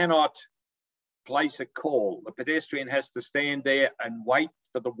pedestrians cannot place a call. The pedestrian has to stand there and wait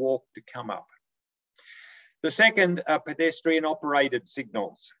for the walk to come up. The second are pedestrian operated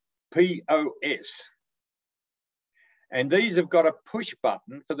signals, POS. And these have got a push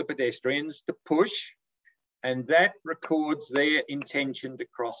button for the pedestrians to push, and that records their intention to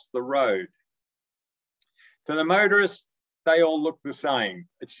cross the road. To the motorists, they all look the same.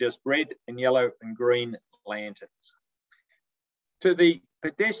 It's just red and yellow and green lanterns. To the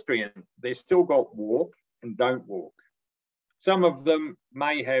pedestrian, they've still got walk and don't walk. Some of them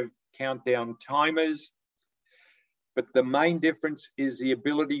may have countdown timers, but the main difference is the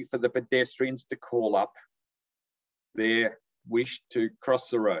ability for the pedestrians to call up their wish to cross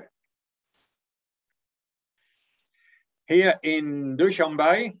the road. Here in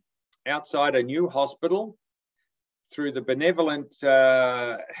Dushanbe, outside a new hospital, through the benevolent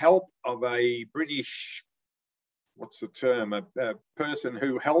help of a British, what's the term, a person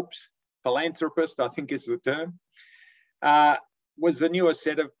who helps, philanthropist, I think is the term, was the newest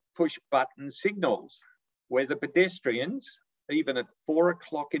set of push button signals where the pedestrians, even at 4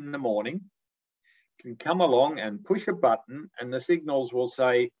 o'clock in the morning, can come along and push a button and the signals will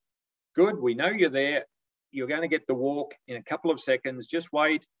say, good, we know you're there, you're going to get the walk in a couple of seconds, just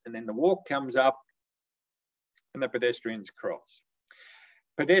wait, and then the walk comes up and the pedestrians cross.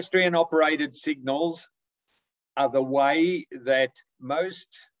 Pedestrian operated signals are the way that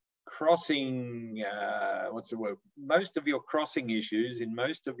most crossing, most of your crossing issues in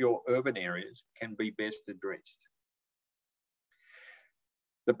most of your urban areas can be best addressed.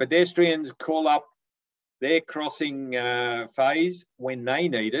 The pedestrians call up their crossing phase when they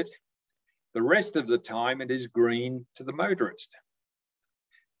need it. The rest of the time it is green to the motorist.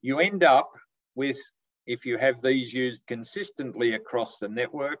 You end up with, if you have these used consistently across the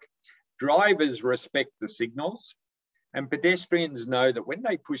network, drivers respect the signals, And pedestrians know that when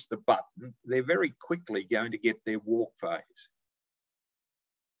they push the button, they're very quickly going to get their walk phase.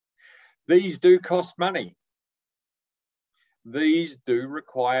 These do cost money. These do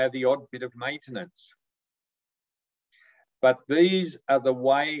require the odd bit of maintenance. But these are the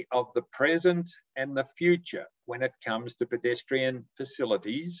way of the present and the future when it comes to pedestrian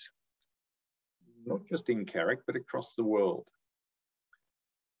facilities, not just in CAREC, but across the world.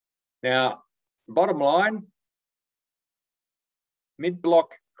 Now, bottom line,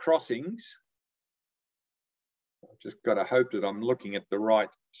 mid-block crossings, I've just got to hope that I'm looking at the right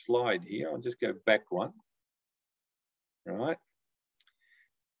slide here. I'll just go back one. All right.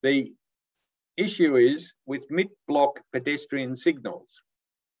 The issue is with mid-block pedestrian signals,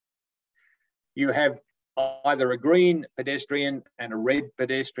 you have either a green pedestrian and a red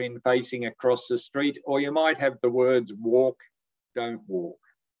pedestrian facing across the street, or you might have the words walk, don't walk.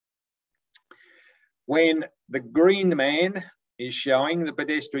 When the green man is showing, the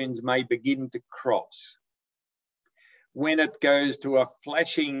pedestrians may begin to cross. When it goes to a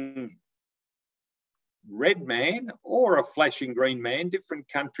flashing red man or a flashing green man, different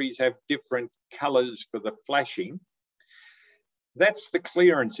countries have different colours for the flashing, that's the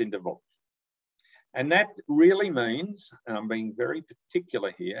clearance interval. And that really means, and I'm being very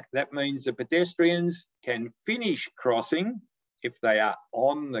particular here, that means the pedestrians can finish crossing if they are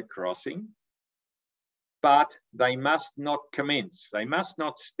on the crossing, but they must not commence. They must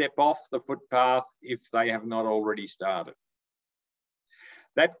not step off the footpath if they have not already started.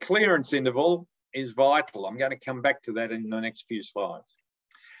 That clearance interval is vital. I'm going to come back to that in the next few slides.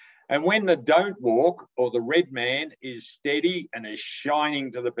 And when the don't walk or the red man is steady and is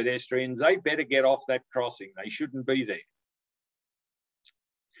shining to the pedestrians, they better get off that crossing. They shouldn't be there.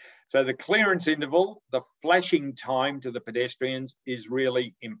 So the clearance interval, the flashing time to the pedestrians is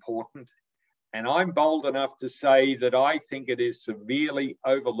really important. And I'm bold enough to say that I think it is severely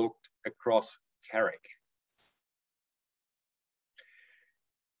overlooked across CAREC.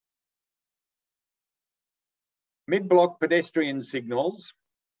 Mid-block pedestrian signals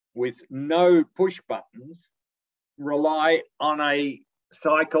with no push buttons rely on a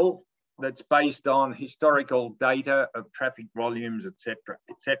cycle that's based on historical data of traffic volumes, etc.,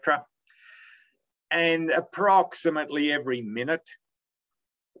 etc. And approximately every minute,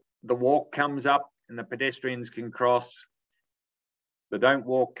 the walk comes up and the pedestrians can cross. The don't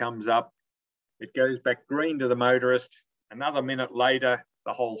walk comes up. It goes back green to the motorist. Another minute later,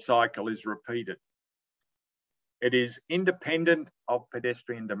 the whole cycle is repeated. It is independent of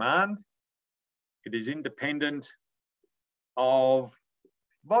pedestrian demand. It is independent of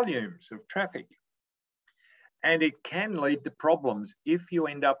volumes of traffic. And it can lead to problems if you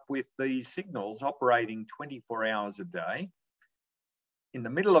end up with these signals operating 24 hours a day. In the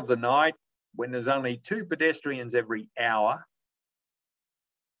middle of the night, when there's only 2 pedestrians every hour,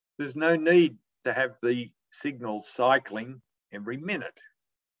 there's no need to have the signals cycling every minute.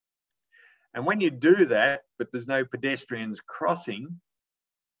 And when you do that, but there's no pedestrians crossing,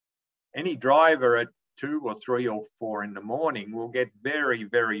 any driver at 2 or 3 or 4 in the morning will get very,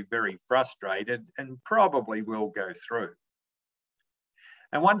 very, very frustrated and probably will go through.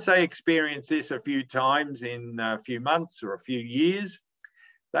 And once they experience this a few times in a few months or a few years,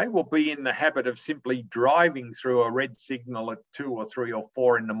 they will be in the habit of simply driving through a red signal at 2 or 3 or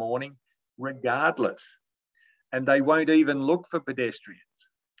 4 in the morning, regardless. And they won't even look for pedestrians.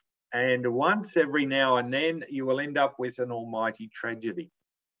 And once every now and then, you will end up with an almighty tragedy.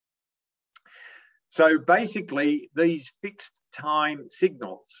 So basically, these fixed time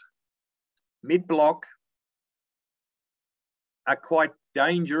signals, mid-block, are quite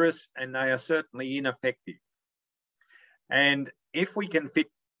dangerous and they are certainly ineffective. And if we can fit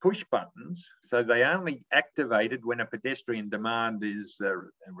push buttons, so they only activated when a pedestrian demand is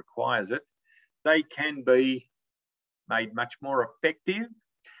requires it, they can be made much more effective.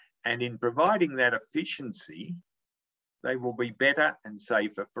 And in providing that efficiency, they will be better and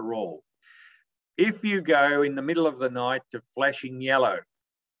safer for all. If you go in the middle of the night to flashing yellow,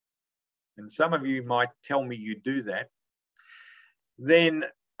 and some of you might tell me you do that, then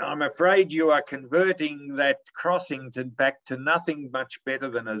I'm afraid you are converting that crossing back to nothing much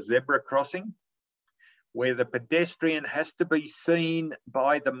better than a zebra crossing, where the pedestrian has to be seen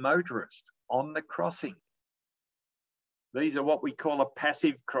by the motorist on the crossing. These are what we call a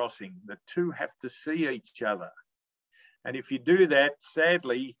passive crossing. The two have to see each other. And if you do that,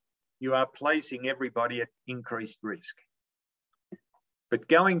 sadly, you are placing everybody at increased risk. But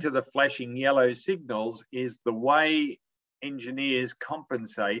going to the flashing yellow signals is the way engineers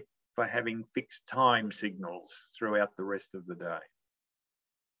compensate for having fixed time signals throughout the rest of the day.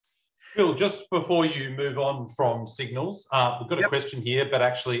 Phil, just before you move on from signals, we've got a question here, but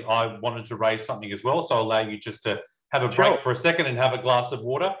actually I wanted to raise something as well. So I'll allow you just to have a break for a second and have a glass of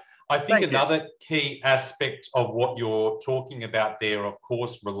water. I think another key aspect of what you're talking about there, of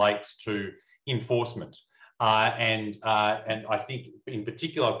course, relates to enforcement. And I think in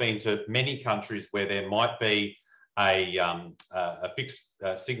particular, I've been to many countries where there might be a fixed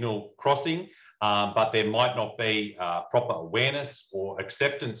signal crossing, but there might not be proper awareness or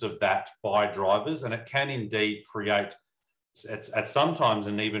acceptance of that by drivers. And it can indeed create, at sometimes,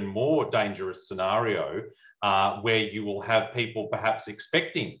 an even more dangerous scenario where you will have people perhaps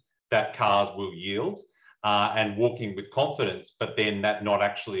expecting that cars will yield and walking with confidence, but then that not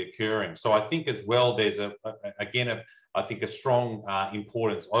actually occurring. So I think as well, there's I think a strong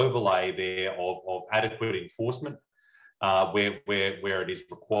importance overlay there of adequate enforcement where it is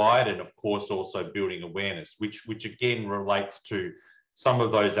required, and of course also building awareness, which again relates to some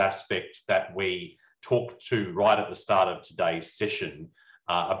of those aspects that we talked to right at the start of today's session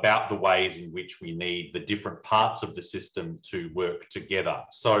about the ways in which we need the different parts of the system to work together.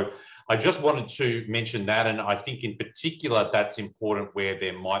 So I just wanted to mention that, and I think in particular that's important where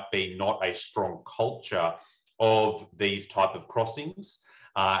there might be not a strong culture of these type of crossings,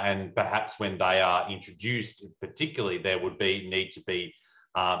 and perhaps when they are introduced, particularly, there would need to be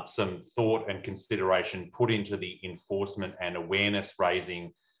some thought and consideration put into the enforcement and awareness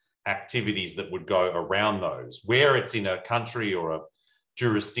raising activities that would go around those. Where it's in a country or a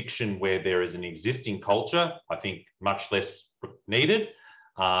jurisdiction where there is an existing culture, I think much less needed,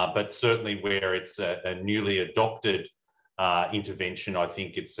 but certainly where it's a newly adopted intervention, I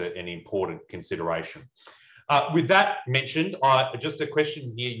think it's an important consideration. With that mentioned, just a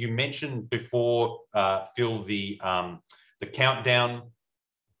question here. You mentioned before, Phil, the countdown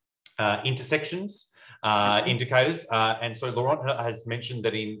intersections indicators, and so Laurent has mentioned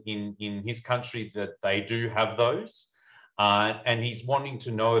that in his country that they do have those. And he's wanting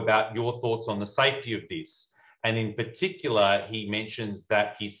to know about your thoughts on the safety of this. And in particular, he mentions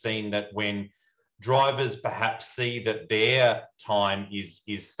that he's seen that when drivers perhaps see that their time is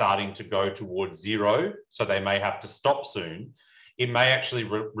starting to go towards zero, so they may have to stop soon, it may actually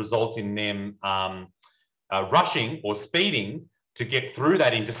result in them rushing or speeding to get through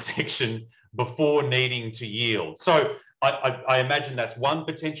that intersection before needing to yield. So I imagine that's one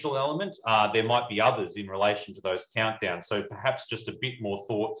potential element. There might be others in relation to those countdowns. So perhaps just a bit more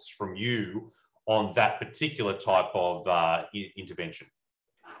thoughts from you on that particular type of intervention.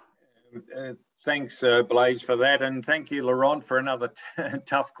 Thanks, Blaise, for that. And thank you, Laurent, for another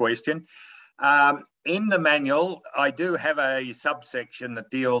tough question. In the manual, I do have a subsection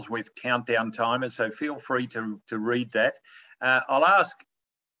that deals with countdown timers, so feel free to read that. I'll ask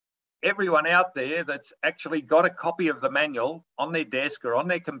everyone out there that's actually got a copy of the manual on their desk or on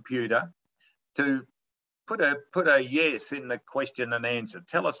their computer to put a yes in the question and answer.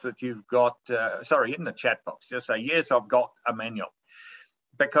 Tell us that you've got, in the chat box, just say, yes, I've got a manual.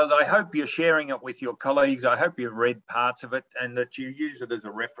 Because I hope you're sharing it with your colleagues. I hope you've read parts of it and that you use it as a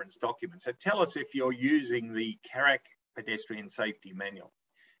reference document. So tell us if you're using the CAREC Pedestrian Safety Manual.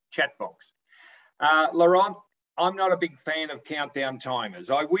 Chat box. Laurent, I'm not a big fan of countdown timers.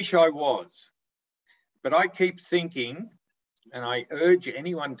 I wish I was, but I keep thinking, and I urge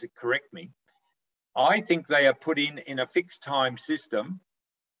anyone to correct me, I think they are put in a fixed time system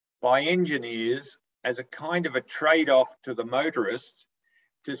by engineers as a kind of a trade-off to the motorists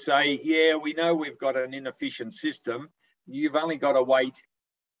to say, yeah, we know we've got an inefficient system. You've only got to wait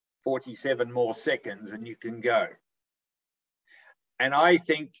 47 more seconds and you can go. And I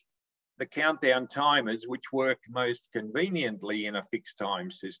think the countdown timers, which work most conveniently in a fixed time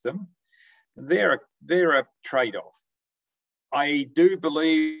system, they're a trade-off. I do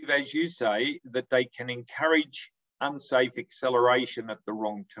believe, as you say, that they can encourage unsafe acceleration at the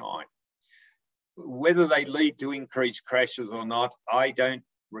wrong time. Whether they lead to increased crashes or not, I don't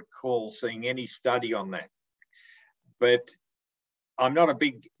recall seeing any study on that. But I'm not a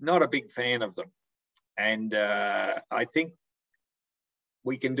big fan of them. And I think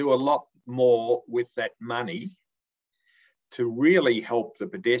we can do a lot more with that money to really help the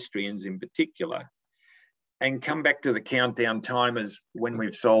pedestrians in particular and come back to the countdown timers when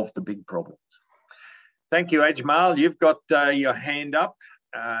we've solved the big problems. Thank you, Ajmal. You've got your hand up.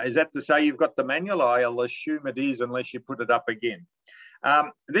 Is that to say you've got the manual? I'll assume it is unless you put it up again.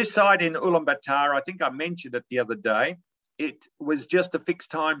 This site in Ulaanbaatar, I think I mentioned it the other day. It was just a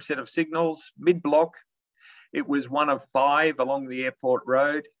fixed time set of signals, mid-block. It was one of 5 along the airport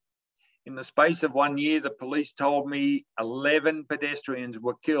road. In the space of 1 year, the police told me 11 pedestrians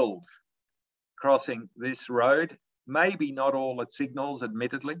were killed crossing this road. Maybe not all at signals,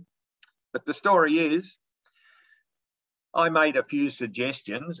 admittedly. But the story is, I made a few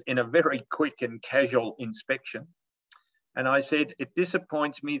suggestions in a very quick and casual inspection. And I said, it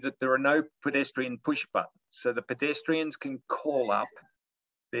disappoints me that there are no pedestrian push buttons so the pedestrians can call up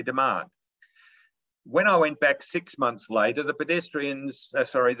their demand. When I went back 6 months later, the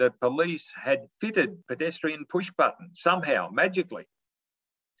the police had fitted pedestrian push buttons somehow, magically.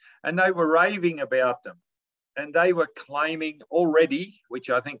 And they were raving about them. And they were claiming already, which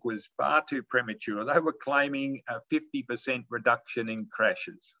I think was far too premature, they were claiming a 50% reduction in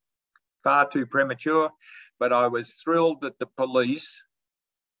crashes. Far too premature, but I was thrilled that the police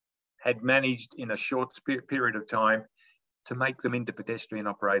had managed in a short period of time to make them into pedestrian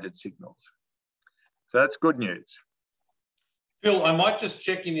operated signals. So that's good news. Phil, I might just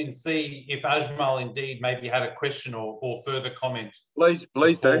check in and see if Ajmal indeed maybe had a question or further comment. Please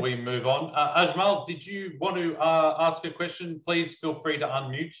before do. we move on. Ajmal, did you want to ask a question? Please feel free to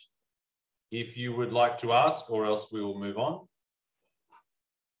unmute if you would like to ask, or else we will move on.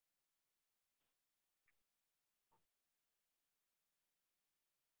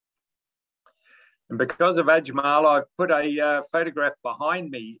 And because of Ajmal, I've put a photograph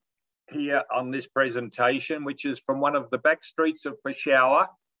behind me here on this presentation, which is from one of the back streets of Peshawar,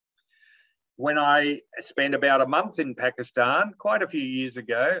 when I spent about a month in Pakistan quite a few years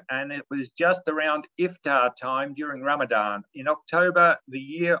ago, and it was just around iftar time during Ramadan in October, the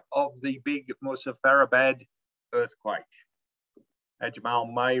year of the big Muzaffarabad earthquake.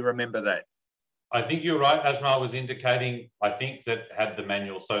 Ajmal may remember that. I think you're right. Ajmal was indicating, I think, that had the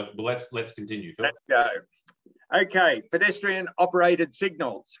manual. So let's continue, Phil. Let's go. Okay, pedestrian operated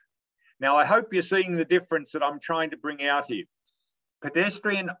signals. Now, I hope you're seeing the difference that I'm trying to bring out here.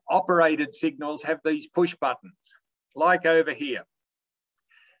 Pedestrian operated signals have these push buttons, like over here.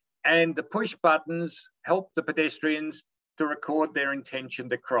 And the push buttons help the pedestrians to record their intention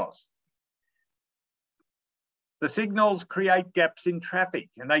to cross. The signals create gaps in traffic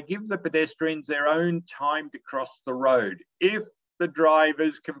and they give the pedestrians their own time to cross the road if the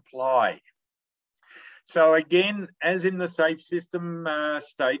drivers comply. So again, as in the safe system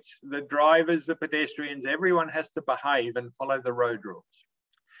states, the drivers, the pedestrians, everyone has to behave and follow the road rules.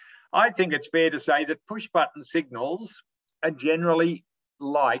 I think it's fair to say that push button signals are generally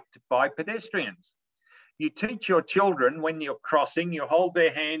liked by pedestrians. You teach your children when you're crossing, you hold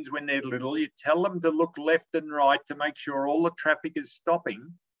their hands when they're little, you tell them to look left and right to make sure all the traffic is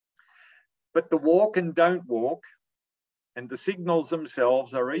stopping. But the walk and don't walk and the signals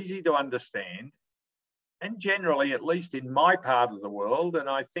themselves are easy to understand. And generally, at least in my part of the world, and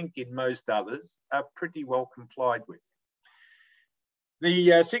I think in most others, are pretty well complied with.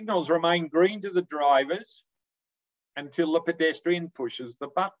 The signals remain green to the drivers until the pedestrian pushes the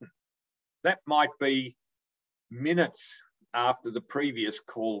button. That might be minutes after the previous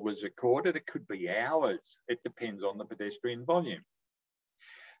call was recorded. It could be hours. It depends on the pedestrian volume.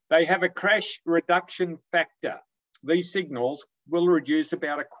 They have a crash reduction factor. These signals will reduce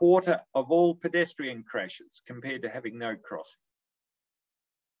about a quarter of all pedestrian crashes compared to having no crossing.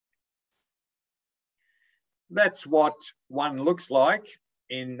 That's what one looks like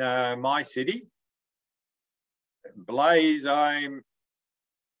in my city. Blaze, I'm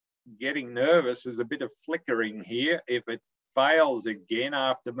getting nervous. There's a bit of flickering here. If it fails again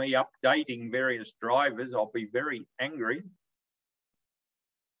after me updating various drivers, I'll be very angry.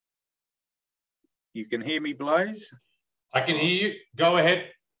 You can hear me, Blaze? I can hear you. Go ahead.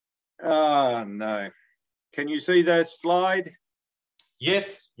 Oh, no. Can you see the slide?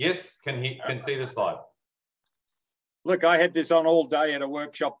 Yes, can see the slide. Look, I had this on all day at a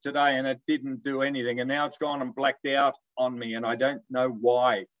workshop today and it didn't do anything. And now it's gone and blacked out on me and I don't know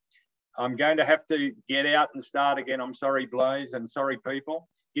why. I'm going to have to get out and start again. I'm sorry, Blaze, and sorry, people.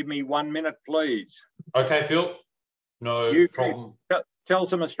 Give me 1 minute, please. Okay, Phil. No problem. Tell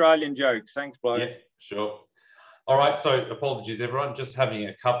some Australian jokes. Thanks, Blaze. Yeah, sure. All right, so apologies, everyone. Just having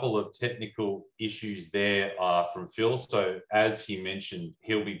a couple of technical issues there from Phil. So as he mentioned,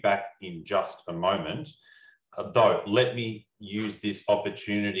 he'll be back in just a moment. Though, let me use this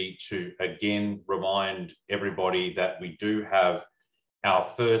opportunity to again remind everybody that we do have our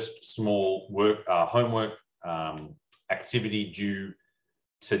first small homework activity due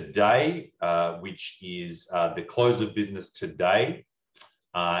today, which is the close of business today.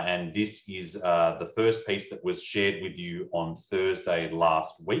 And this is the first piece that was shared with you on Thursday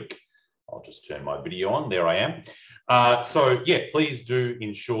last week. I'll just turn my video on. There I am. So yeah, please do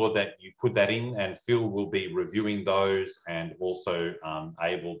ensure that you put that in, and Phil will be reviewing those and also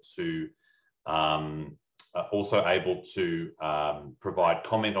able to provide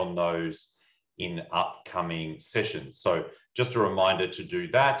comment on those in upcoming sessions. So just a reminder to do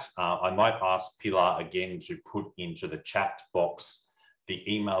that. I might ask Pilar again to put into the chat box the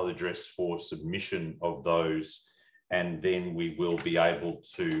email address for submission of those, and then we will be able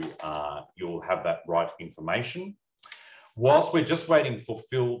to, you'll have that right information. Whilst we're just waiting for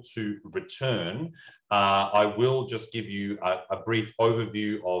Phil to return, I will just give you a brief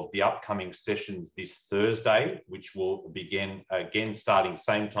overview of the upcoming sessions this Thursday, which will begin again starting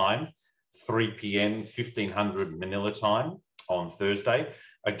same time, 3 p.m. 1500 Manila time on Thursday.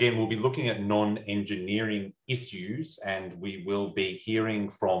 Again, we'll be looking at non-engineering issues, and we will be hearing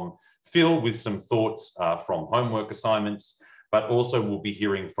from Phil with some thoughts from homework assignments, but also we'll be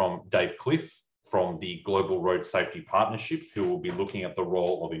hearing from Dave Cliff from the Global Road Safety Partnership, who will be looking at the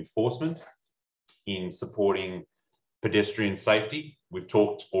role of enforcement in supporting pedestrian safety. We've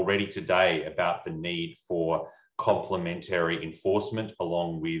talked already today about the need for complementary enforcement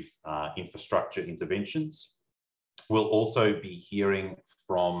along with infrastructure interventions. We'll also be hearing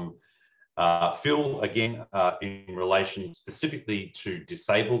from Phil again in relation specifically to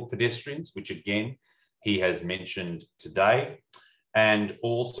disabled pedestrians, which again, he has mentioned today. And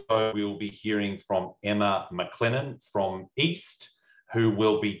also we'll be hearing from Emma McLennan from East, who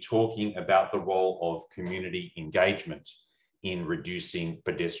will be talking about the role of community engagement in reducing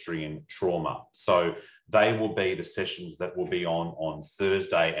pedestrian trauma. So they will be the sessions that will be on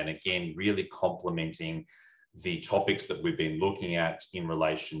Thursday, and again, really complementing the topics that we've been looking at in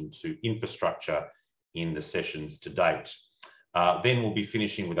relation to infrastructure in the sessions to date. Then we'll be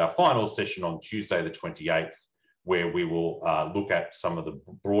finishing with our final session on Tuesday, the 28th, where we will look at some of the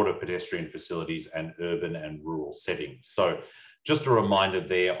broader pedestrian facilities and urban and rural settings. So just a reminder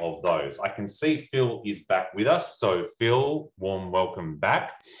there of those. I can see Phil is back with us. So Phil, warm welcome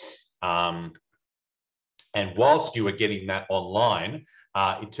back. And whilst you are getting that online,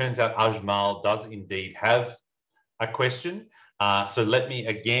 it turns out Ajmal does indeed have a question. So let me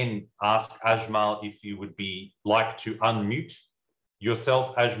again ask Ajmal if you would be like to unmute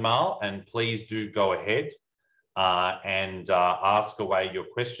yourself, Ajmal, and please do go ahead and ask away your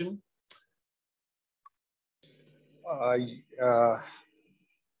question.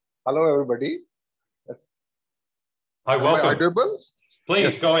 Hello, everybody. Yes. Hi, welcome. Am I audible? Please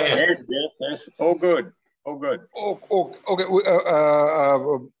yes. Go ahead. Yes, yes, yes. All good. All good. Okay.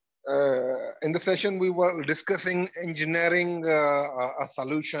 In the session, we were discussing engineering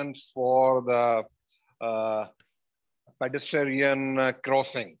solutions for the pedestrian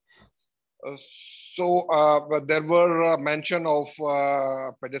crossing. But there were mention of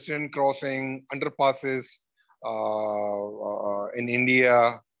pedestrian crossing, underpasses in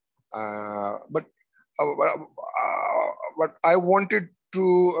India, but I wanted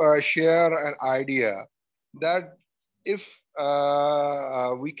to share an idea that if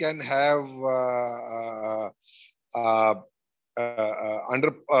we can have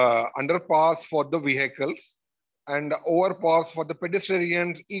underpass for the vehicles and overpass for the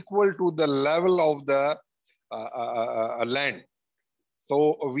pedestrians equal to the level of the land.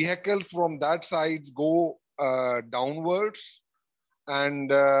 So vehicles from that side go downwards, and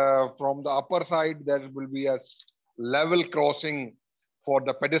from the upper side there will be a level crossing for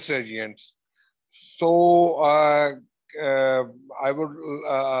the pedestrians. So I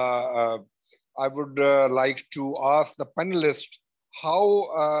would like to ask the panelists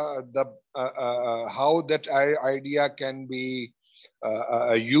how that idea can be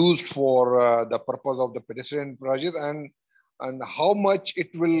used for the purpose of the pedestrian project, and how much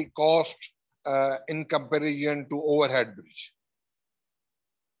it will cost in comparison to overhead bridge.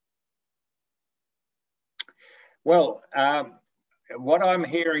 Well, what I'm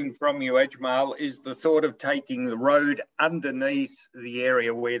hearing from you, Ajmal, is the thought of taking the road underneath the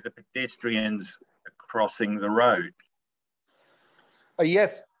area where the pedestrians are crossing the road.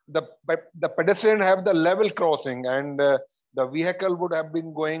 Yes, the pedestrian have the level crossing, and the vehicle would have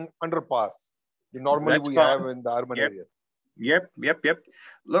been going underpass. Normally we have in the urban area. Yep.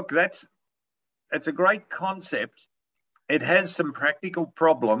 Look, that's a great concept. It has some practical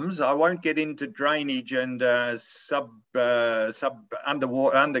problems. I won't get into drainage and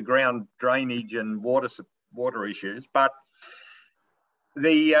underground drainage and water issues, but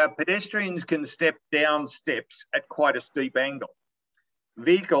the pedestrians can step down steps at quite a steep angle.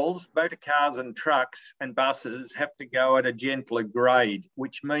 Vehicles, motor cars and trucks and buses have to go at a gentler grade,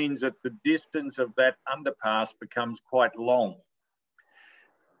 which means that the distance of that underpass becomes quite long.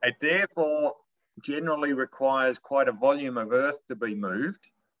 It therefore generally requires quite a volume of earth to be moved,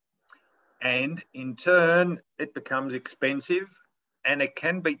 and in turn it becomes expensive, and it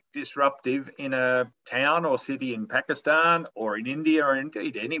can be disruptive in a town or city in Pakistan or in India or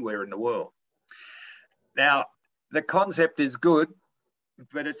indeed anywhere in the world. Now, the concept is good,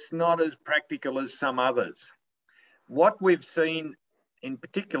 but it's not as practical as some others. What we've seen,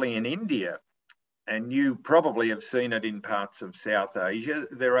 particularly in India, and you probably have seen it in parts of South Asia,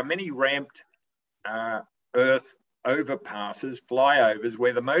 there are many ramped earth overpasses, flyovers,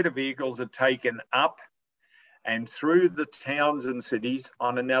 where the motor vehicles are taken up and through the towns and cities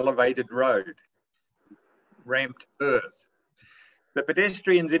on an elevated road, ramped earth. The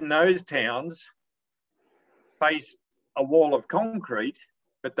pedestrians in those towns face a wall of concrete,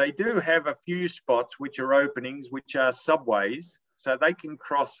 but they do have a few spots which are openings, which are subways, so they can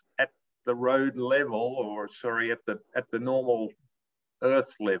cross at the road level, or sorry, at the normal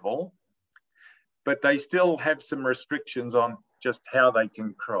earth level, but they still have some restrictions on just how they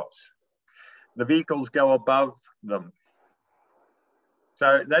can cross. The vehicles go above them.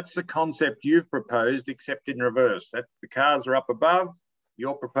 So that's the concept you've proposed, except in reverse. That the cars are up above,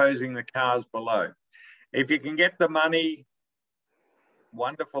 you're proposing the cars below. If you can get the money,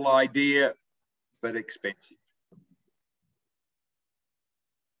 wonderful idea, but expensive.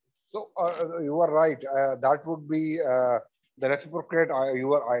 So you are right. That would be the reciprocate.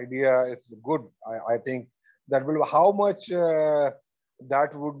 Your idea is good. I think that will. How much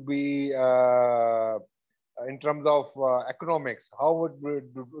that would be in terms of economics? How it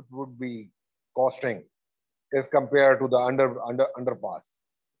would be costing as compared to the underpass?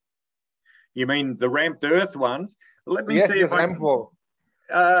 You mean the ramped earth ones? Let me yes, see if I can.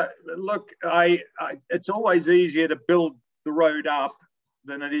 Look, it's always easier to build the road up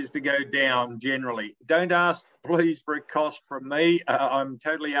than it is to go down generally. Don't ask, please, for a cost from me. I'm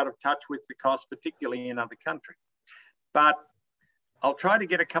totally out of touch with the cost, particularly in other countries. But I'll try to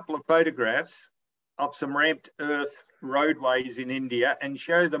get a couple of photographs of some ramped earth roadways in India and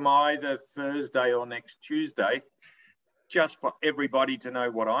show them either Thursday or next Tuesday, just for everybody to know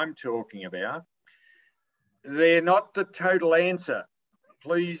what I'm talking about. They're not the total answer.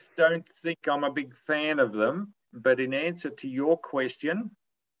 Please don't think I'm a big fan of them, but in answer to your question,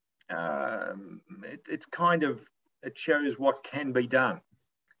 it shows what can be done.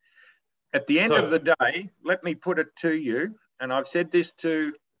 At the end of the day, let me put it to you, and I've said this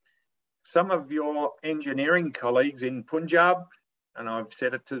to some of your engineering colleagues in Punjab, and I've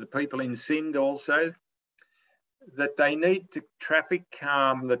said it to the people in Sindh also, that they need to traffic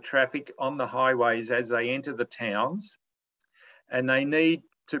calm the traffic on the highways as they enter the towns, and they need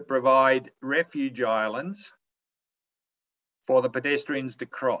to provide refuge islands for the pedestrians to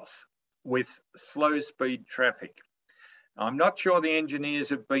cross with slow speed traffic. I'm not sure the engineers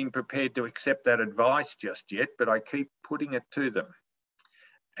have been prepared to accept that advice just yet, but I keep putting it to them.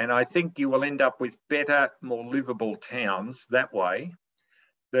 And I think you will end up with better, more livable towns that way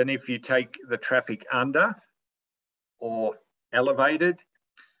than if you take the traffic under or elevated.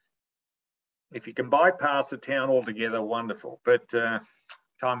 If you can bypass the town altogether, wonderful, but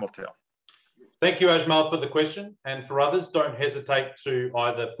time will tell. Thank you, Ajmal, for the question. And for others, don't hesitate to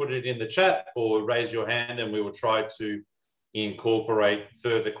either put it in the chat or raise your hand and we will try to incorporate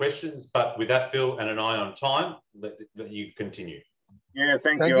further questions. But with that, Phil, and an eye on time, let you continue. Yeah,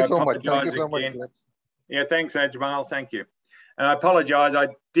 thank you. I so much. Thank you so much. Yeah, thanks, Ajmal. Thank you. And I apologise. I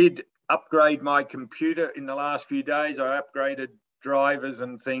did upgrade my computer in the last few days. I upgraded drivers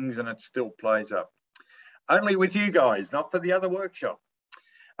and things, and it still plays up. Only with you guys, not for the other workshop.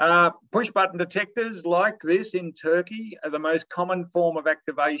 Push button detectors like this in Turkey are the most common form of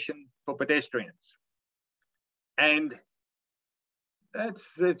activation for pedestrians. And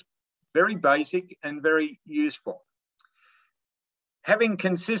it's very basic and very useful. Having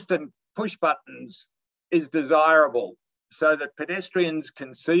consistent push buttons is desirable so that pedestrians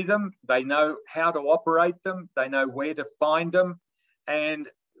can see them, they know how to operate them, they know where to find them. And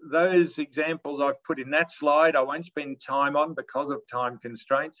those examples I've put in that slide, I won't spend time on because of time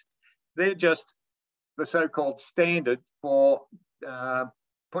constraints. They're just the so-called standard for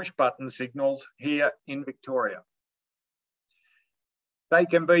push button signals here in Victoria. They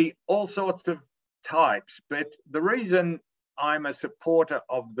can be all sorts of types, but the reason I'm a supporter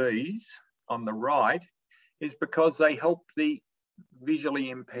of these on the right is because they help the visually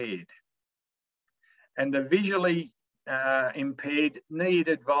impaired. And the visually impaired need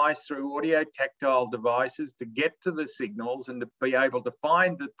advice through audio tactile devices to get to the signals and to be able to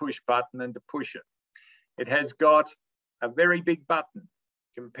find the push button and to push it. It has got a very big button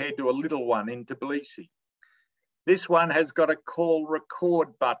compared to a little one in Tbilisi. This one has got a call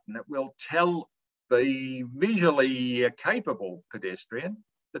record button. It will tell the visually capable pedestrian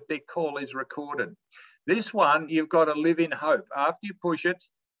that their call is recorded. This one, you've got to live in hope. After you push it,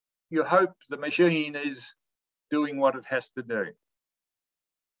 you hope the machine is doing what it has to do.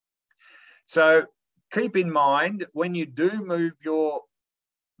 So keep in mind when you do move your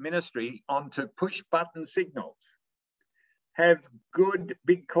ministry onto push button signals, have good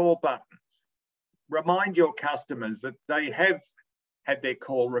big call buttons. Remind your customers that they have had their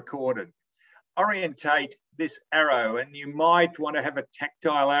call recorded. Orientate this arrow, and you might want to have a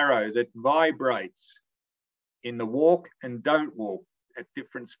tactile arrow that vibrates in the walk and don't walk at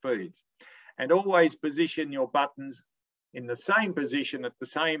different speeds. And always position your buttons in the same position at the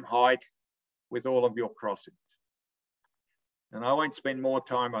same height with all of your crossings. And I won't spend more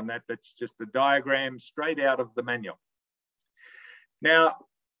time on that. That's just a diagram straight out of the manual. Now,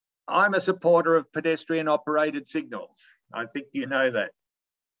 I'm a supporter of pedestrian operated signals. I think you know that.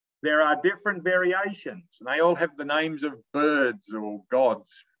 There are different variations, and they all have the names of birds or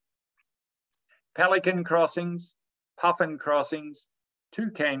gods. Pelican crossings, puffin crossings,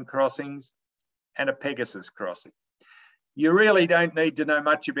 toucan crossings, and a Pegasus crossing. You really don't need to know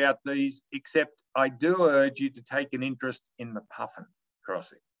much about these, except I do urge you to take an interest in the puffin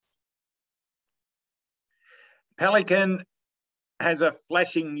crossing. Pelican has a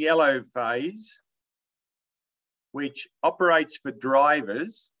flashing yellow phase, which operates for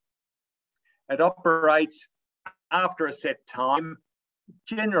drivers. It operates after a set time,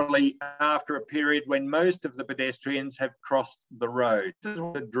 generally after a period when most of the pedestrians have crossed the road. This is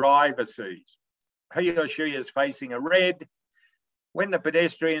what the driver sees. He or she is facing a red. When the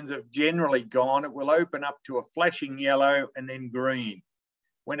pedestrians have generally gone, it will open up to a flashing yellow and then green.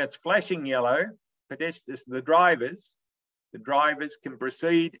 When it's flashing yellow, the drivers can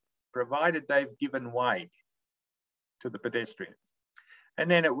proceed provided they've given way to the pedestrians. And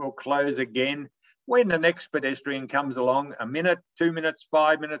then it will close again when the next pedestrian comes along a minute, 2 minutes,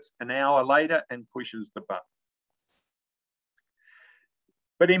 5 minutes, an hour later and pushes the button.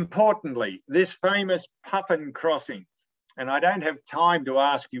 But importantly, this famous puffin crossing, and I don't have time to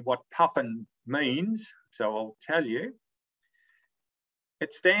ask you what puffin means, so I'll tell you.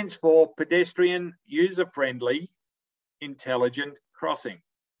 It stands for pedestrian, user-friendly, intelligent crossing.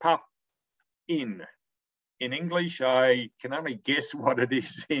 Puff in. In English, I can only guess what it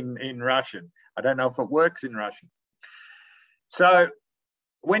is in Russian. I don't know if it works in Russian. So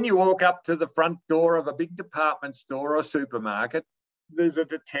when you walk up to the front door of a big department store or supermarket, there's a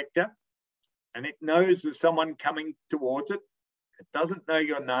detector and it knows there's someone coming towards it. It doesn't know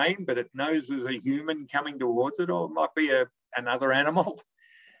your name, but it knows there's a human coming towards it, or it might be another animal.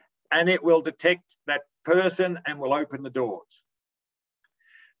 And it will detect that person and will open the doors.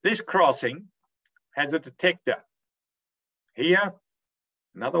 This crossing has a detector here,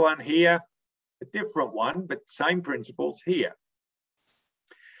 another one here, a different one, but same principles here.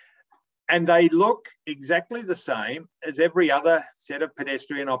 And they look exactly the same as every other set of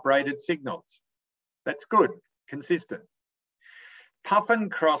pedestrian operated signals. That's good, consistent. Puffin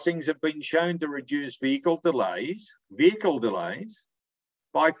crossings have been shown to reduce vehicle delays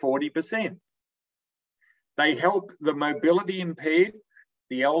by 40%. They help the mobility impaired,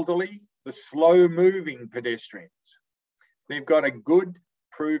 the elderly, the slow moving pedestrians. They've got a good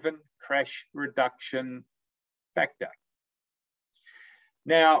proven crash reduction factor.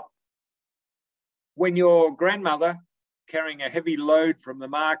 Now, when your grandmother carrying a heavy load from the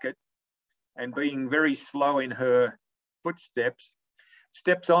market and being very slow in her footsteps,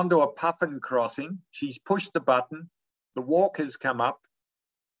 steps onto a puffin crossing, she's pushed the button, the walk has come up,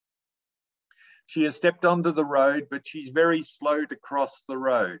 she has stepped onto the road, but she's very slow to cross the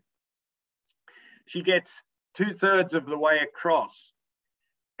road. She gets 2/3 of the way across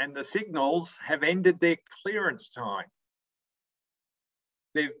and the signals have ended their clearance time.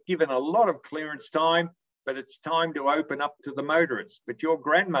 They've given a lot of clearance time, but it's time to open up to the motorists. But your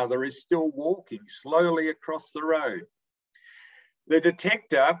grandmother is still walking slowly across the road. The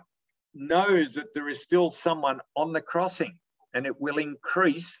detector knows that there is still someone on the crossing, and it will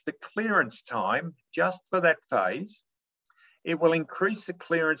increase the clearance time just for that phase. It will increase the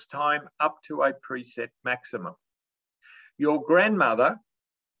clearance time up to a preset maximum. Your grandmother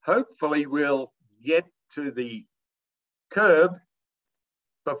hopefully will get to the curb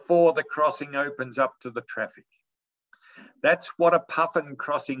before the crossing opens up to the traffic. That's what a puffin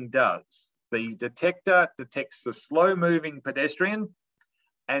crossing does. The detector detects the slow-moving pedestrian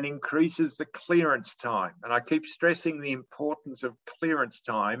and increases the clearance time. And I keep stressing the importance of clearance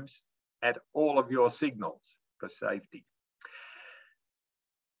times at all of your signals for safety.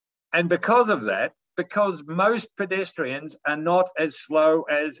 And because of that, because most pedestrians are not as slow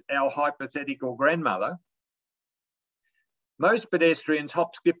as our hypothetical grandmother, most pedestrians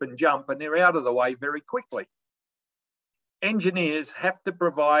hop, skip and jump and they're out of the way very quickly. Engineers have to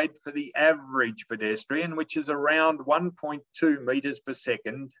provide for the average pedestrian, which is around 1.2 meters per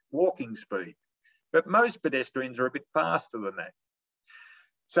second walking speed. but most pedestrians are a bit faster than that.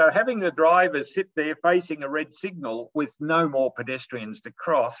 So having the drivers sit there facing a red signal with no more pedestrians to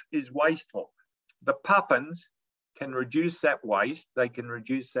cross is wasteful. The puffins can reduce that waste, they can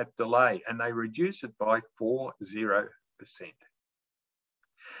reduce that delay, and they reduce it by 40%.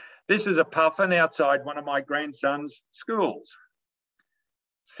 This is a puffin outside one of my grandson's schools.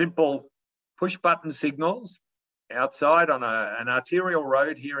 Simple push button signals outside on an arterial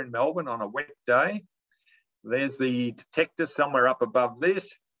road here in Melbourne on a wet day. There's the detector somewhere up above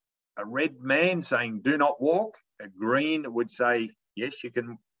this, a red man saying, do not walk. A green would say, yes, you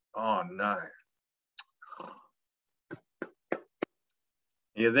can. Oh, no.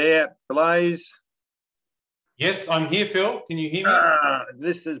 You there, Blaze? Yes, I'm here, Phil. Can you hear me?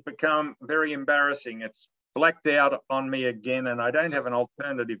 This has become very embarrassing. It's blacked out on me again, and I don't have an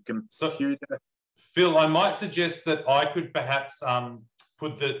alternative computer. So, Phil, I might suggest that I could perhaps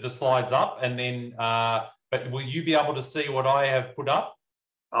put the slides up, and then, but will you be able to see what I have put up?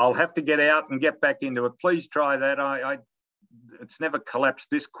 I'll have to get out and get back into it. Please try that. It's never collapsed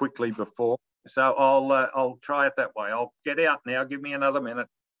this quickly before, so I'll try it that way. I'll get out now. Give me another minute.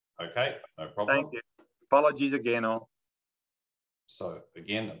 Okay, no problem. Thank you. Apologies again, all. So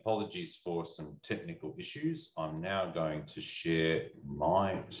again, apologies for some technical issues. I'm now going to share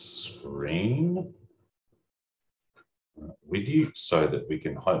my screen with you so that we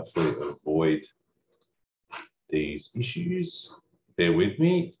can hopefully avoid these issues. Bear with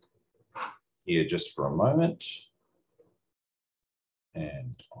me here just for a moment.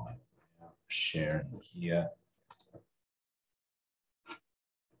 And I'm now sharing here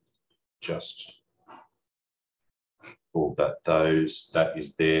just for that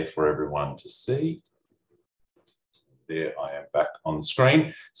is there for everyone to see. There I am back on the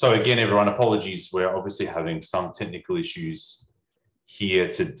screen. So again, everyone, apologies. We're obviously having some technical issues here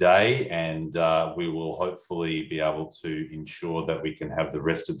today, and we will hopefully be able to ensure that we can have the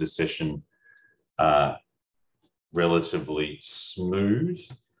rest of the session relatively smooth.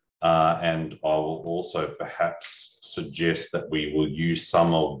 And I will also perhaps suggest that we will use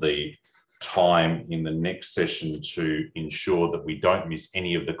some of the time in the next session to ensure that we don't miss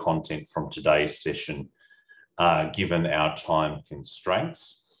any of the content from today's session, given our time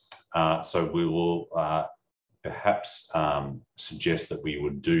constraints. So we will perhaps suggest that we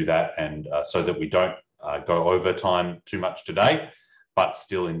would do that, and so that we don't go over time too much today, but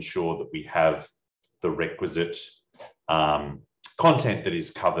still ensure that we have the requisite content that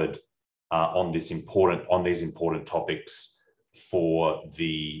is covered on these important topics for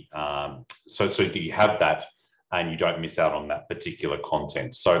the so that you have that and you don't miss out on that particular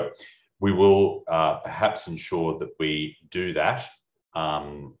content. So we will perhaps ensure that we do that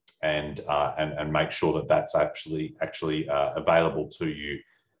and make sure that that's actually available to you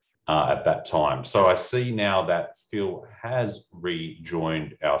at that time. So I see now that Phil has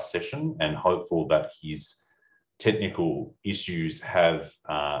rejoined our session, and hopeful that his technical issues have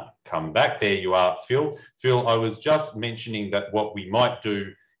come back. There you are, Phil. Phil, I was just mentioning that what we might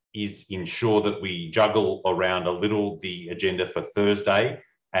do is ensure that we juggle around a little the agenda for Thursday,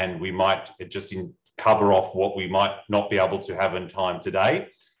 and we might just cover off what we might not be able to have in time today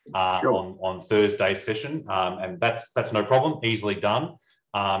on Thursday's session, and that's no problem, easily done.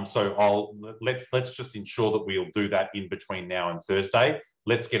 So let's just ensure that we'll do that in between now and Thursday.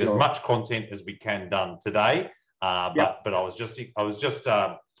 Let's get as much content as we can done today. But I was just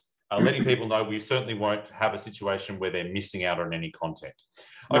letting people know we certainly won't have a situation where they're missing out on any content.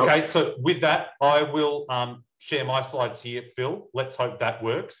 Okay, so with that, I will share my slides here, Phil. Let's hope that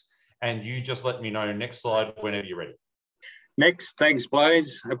works. And you just let me know next slide whenever you're ready. Next, thanks,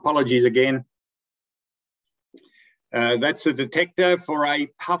 Blaze. Apologies again. That's a detector for a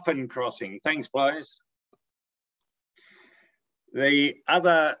puffin crossing. Thanks, Blaze. The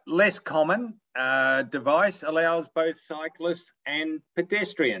other less common device allows both cyclists and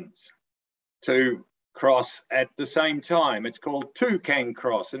pedestrians to cross at the same time. It's called two-can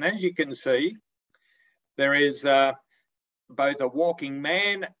cross. And as you can see, there is both a walking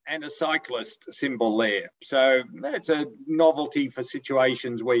man and a cyclist symbol there. So that's a novelty for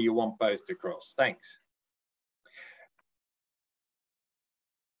situations where you want both to cross. Thanks.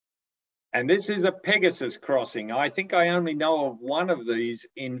 And this is a Pegasus crossing. I think I only know of one of these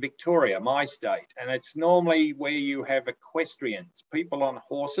in Victoria, my state. And it's normally where you have equestrians, people on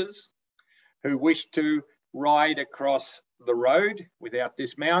horses who wish to ride across the road without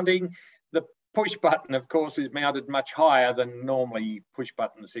dismounting. The push button, of course, is mounted much higher than normally push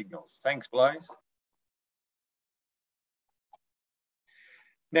button signals. Thanks, Blaze.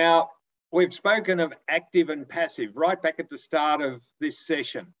 Now, we've spoken of active and passive right back at the start of this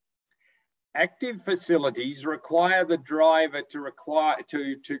session. Active facilities require the driver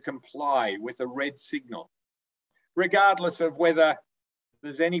to comply with a red signal, regardless of whether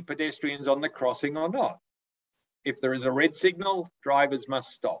there's any pedestrians on the crossing or not. If there is a red signal, drivers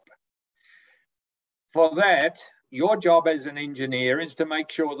must stop. For that, your job as an engineer is to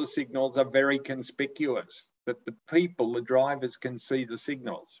make sure the signals are very conspicuous, that the people, the drivers, can see the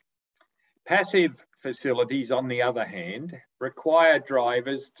signals. Passive facilities, on the other hand, require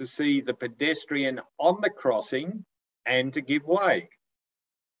drivers to see the pedestrian on the crossing and to give way.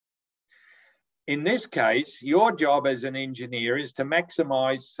 In this case, your job as an engineer is to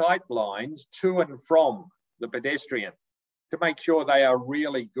maximise sight lines to and from the pedestrian to make sure they are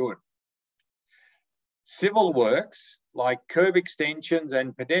really good. Civil works like curb extensions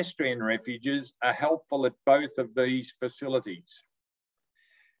and pedestrian refuges are helpful at both of these facilities.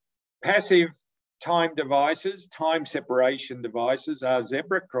 Passive time devices, time separation devices, are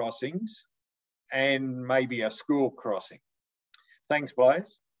zebra crossings and maybe a school crossing. Thanks,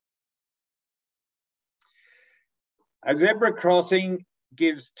 Blaise. A zebra crossing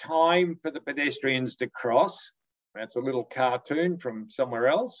gives time for the pedestrians to cross. That's a little cartoon from somewhere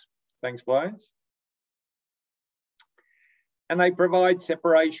else. Thanks, Blaise. And they provide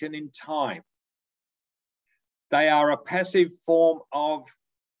separation in time. They are a passive form of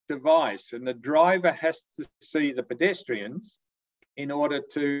device, and the driver has to see the pedestrians in order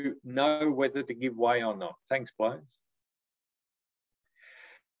to know whether to give way or not. Thanks, Blaise.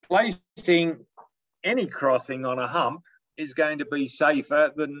 Placing any crossing on a hump is going to be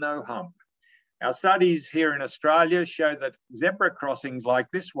safer than no hump. Our studies here in Australia show that zebra crossings like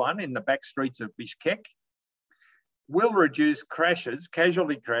this one in the back streets of Bishkek will reduce crashes,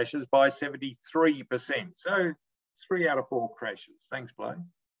 casualty crashes, by 73%. So 3 out of 4 crashes. Thanks, Blaise.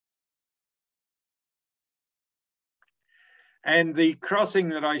 And the crossing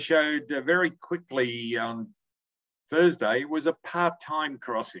that I showed very quickly on Thursday was a part-time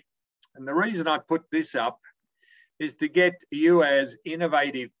crossing. And the reason I put this up is to get you as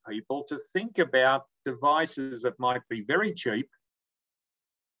innovative people to think about devices that might be very cheap,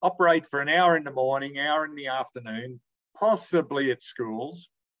 operate for an hour in the morning, hour in the afternoon, possibly at schools,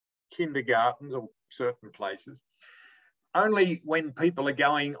 kindergartens or certain places, only when people are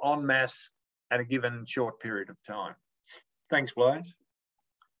going en masse at a given short period of time. Thanks, Blaise.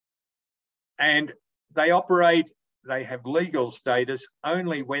 And they have legal status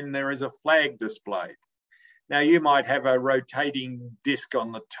only when there is a flag displayed. Now, you might have a rotating disc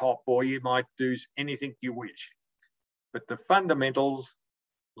on the top, or you might do anything you wish. But the fundamentals,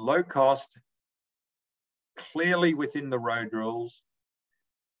 low cost, clearly within the road rules,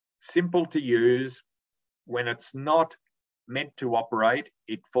 simple to use. When it's not meant to operate,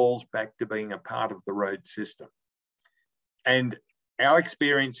 it falls back to being a part of the road system. And our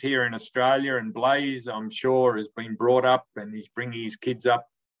experience here in Australia, and Blaise, I'm sure, has been brought up and he's bringing his kids up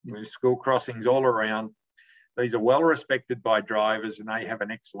with school crossings all around. These are well respected by drivers and they have an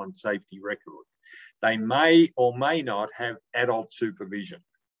excellent safety record. They may or may not have adult supervision.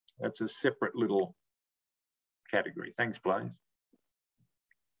 That's a separate little category. Thanks, Blaise.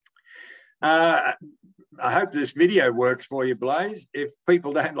 I hope this video works for you, Blaise. If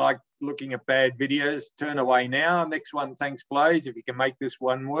people don't like looking at bad videos, turn away now. Next one, thanks, Blaise, if you can make this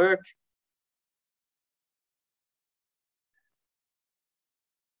one work.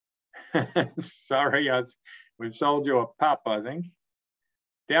 Sorry, we've sold you a pup, I think.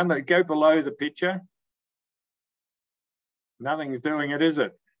 Go below the picture. Nothing's doing it, is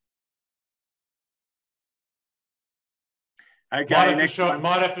it? Okay,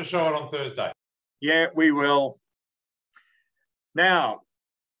 might have to show it on Thursday. Yeah, we will. Now,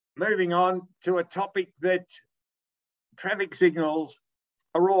 moving on to a topic that traffic signals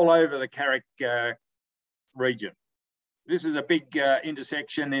are all over the CAREC region. This is a big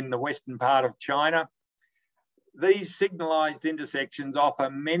intersection in the western part of China. These signalised intersections offer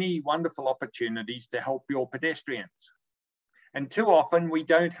many wonderful opportunities to help your pedestrians. And too often we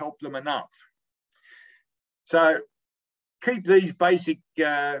don't help them enough. So keep these basic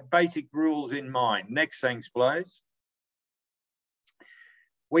rules in mind. Next, thanks, Blaise.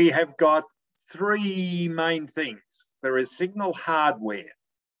 We have got 3 main things. There is signal hardware.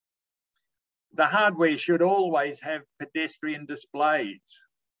 The hardware should always have pedestrian displays.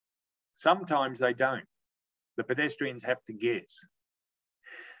 Sometimes they don't. The pedestrians have to guess.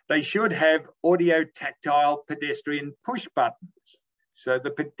 They should have audio tactile pedestrian push buttons so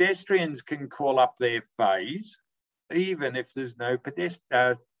the pedestrians can call up their phase even if there's no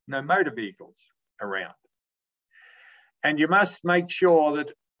motor vehicles around. And you must make sure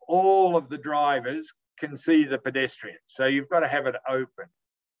that all of the drivers can see the pedestrians. So you've got to have it open,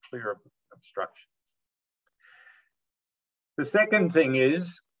 clear of instructions. The second thing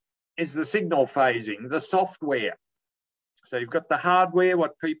is the signal phasing, the software. So you've got the hardware,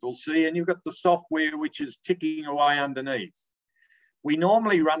 what people see, and you've got the software, which is ticking away underneath. We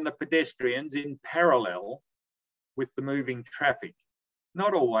normally run the pedestrians in parallel with the moving traffic.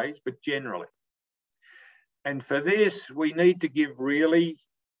 Not always, but generally. And for this, we need to give really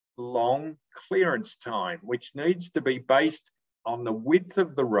long clearance time, which needs to be based on the width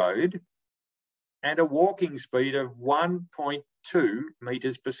of the road and a walking speed of 1.2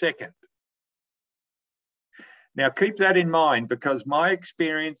 meters per second. Now keep that in mind, because my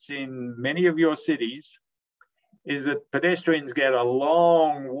experience in many of your cities is that pedestrians get a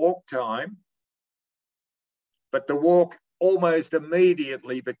long walk time, but the walk almost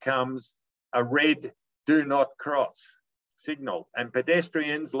immediately becomes a red do not cross signal. And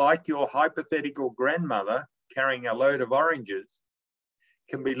pedestrians, like your hypothetical grandmother carrying a load of oranges,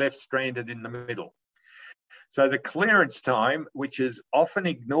 can be left stranded in the middle. So the clearance time, which is often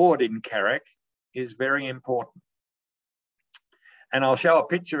ignored in CAREC, is very important. And I'll show a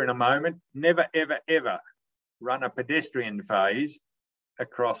picture in a moment. Never, ever, ever run a pedestrian phase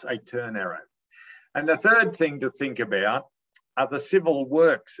across a turn arrow. And the third thing to think about are the civil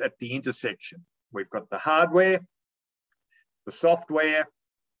works at the intersection. We've got the hardware, the software,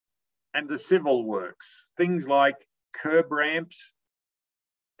 and the civil works. Things like curb ramps,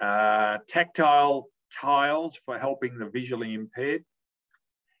 tactile tiles for helping the visually impaired.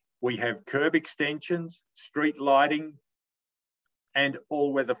 We have curb extensions, street lighting, and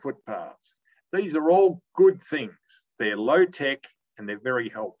all-weather footpaths. These are all good things. They're low tech and they're very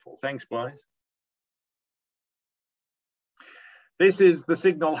helpful. Thanks, Blaise. This is the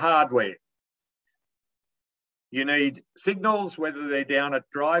signal hardware. You need signals, whether they're down at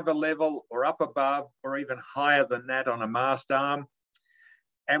driver level or up above or even higher than that on a mast arm.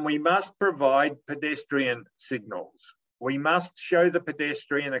 And we must provide pedestrian signals. We must show the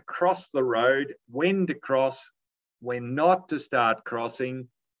pedestrian across the road when to cross, when not to start crossing,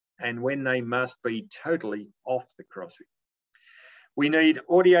 and when they must be totally off the crossing. We need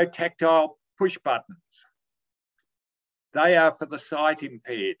audio tactile push buttons. They are for the sight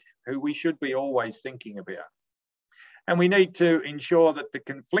impaired, who we should be always thinking about. And we need to ensure that the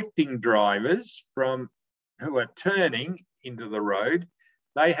conflicting drivers who are turning into the road,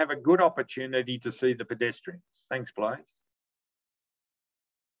 they have a good opportunity to see the pedestrians. Thanks, Blaise.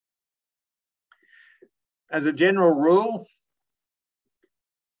 As a general rule,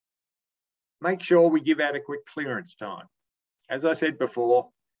 make sure we give adequate clearance time. As I said before,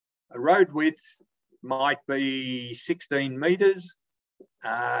 a road width might be 16 metres,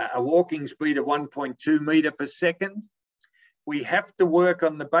 a walking speed of 1.2 metre per second. We have to work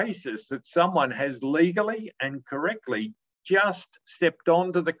on the basis that someone has legally and correctly just stepped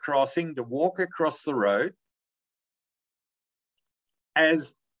onto the crossing to walk across the road.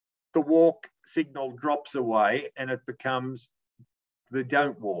 As the walk signal drops away and it becomes the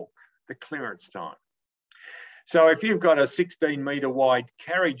don't walk, the clearance time. So if you've got a 16 metre wide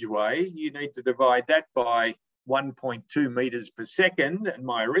carriageway, you need to divide that by 1.2 metres per second, and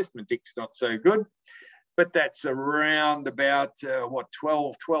my arithmetic's not so good, but that's around about,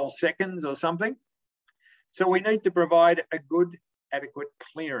 12 seconds or something. So we need to provide a good, adequate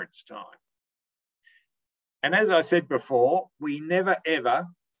clearance time. And as I said before, we never ever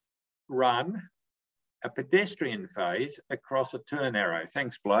run a pedestrian phase across a turn arrow.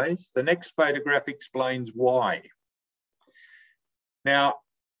 Thanks, Blaise. The next photograph explains why. Now,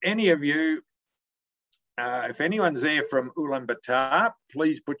 any of you, if anyone's there from Ulaanbaatar,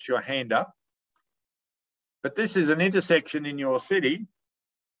 please put your hand up. But this is an intersection in your city.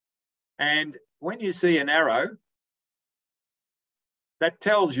 And when you see an arrow, that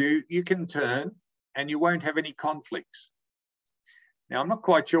tells you you can turn and you won't have any conflicts. Now, I'm not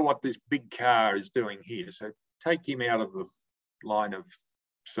quite sure what this big car is doing here, so take him out of the line of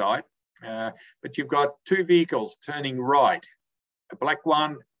sight. But you've got two vehicles turning right, a black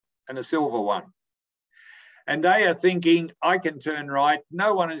one and a silver one. And they are thinking, I can turn right,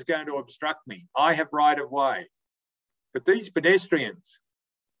 no one is going to obstruct me. I have right of way. But these pedestrians,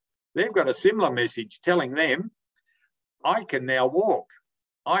 they've got a similar message telling them, I can now walk.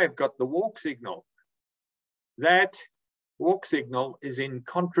 I have got the walk signal. That walk signal is in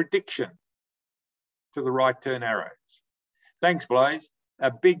contradiction to the right turn arrows. Thanks, Blaise.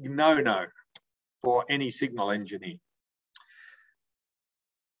 A big no-no for any signal engineer.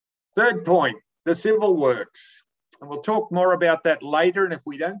 Third point, the civil works. And we'll talk more about that later. And if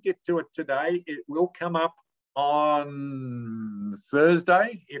we don't get to it today, it will come up on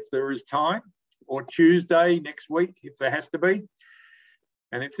Thursday, if there is time, or Tuesday next week, if there has to be.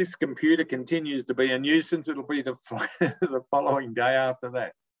 And if this computer continues to be a nuisance, it'll be the following day after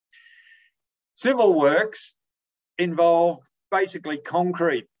that. Civil works involve basically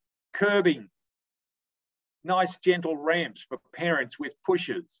concrete, curbing, nice gentle ramps for parents with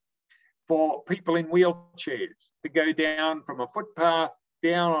pushers, for people in wheelchairs to go down from a footpath,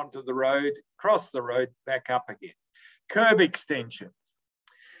 down onto the road, cross the road, back up again. Curb extensions.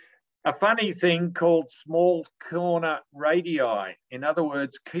 A funny thing called small corner radii. In other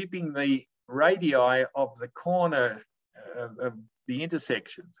words, keeping the radii of the corner of the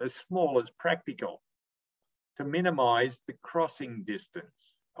intersections as small as practical to minimize the crossing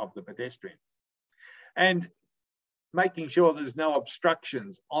distance of the pedestrians. And making sure there's no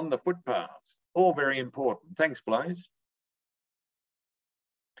obstructions on the footpaths, all very important. Thanks, Blaise.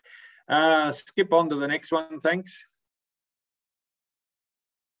 Skip on to the next one, thanks.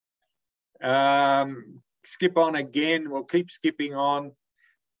 Skip on again, we'll keep skipping on.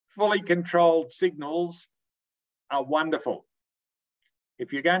 Fully controlled signals are wonderful.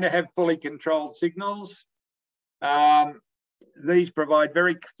 If you're going to have fully controlled signals, these provide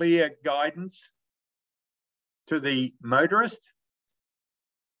very clear guidance to the motorist,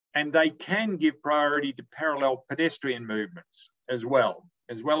 and they can give priority to parallel pedestrian movements as well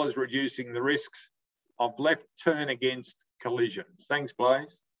as reducing the risks of left turn against collisions. Thanks,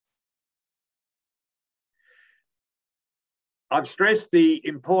 Blaise. I've stressed the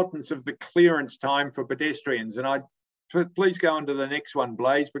importance of the clearance time for pedestrians, and please go on to the next one,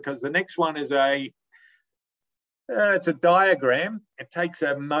 Blaise, because the next one is it's a diagram. It takes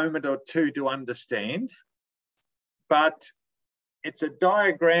a moment or two to understand, but it's a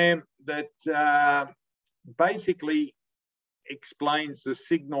diagram that basically explains the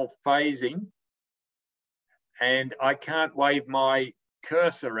signal phasing. And I can't wave my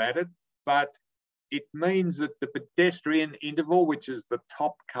cursor at it, but it means that the pedestrian interval, which is the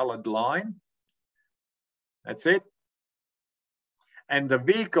top coloured line, that's it, and the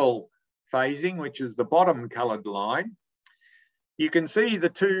vehicle phasing, which is the bottom coloured line, you can see the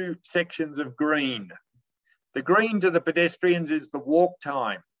two sections of green. The green to the pedestrians is the walk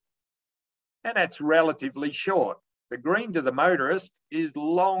time, and that's relatively short. The green to the motorist is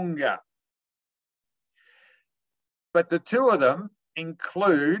longer. But the two of them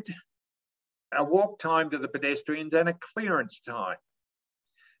include a walk time to the pedestrians and a clearance time,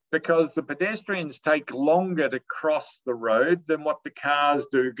 because the pedestrians take longer to cross the road than what the cars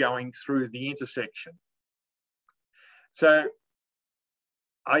do going through the intersection. So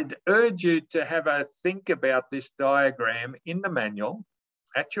I'd urge you to have a think about this diagram in the manual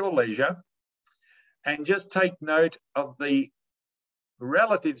at your leisure, and just take note of the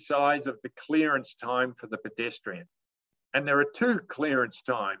relative size of the clearance time for the pedestrian. And there are two clearance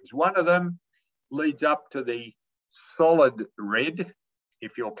times. One of them leads up to the solid red,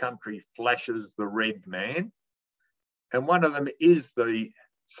 if your country flashes the red man, and one of them is the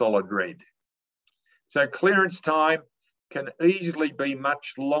solid red. So clearance time can easily be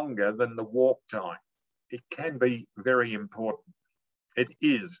much longer than the walk time. It can be very important. It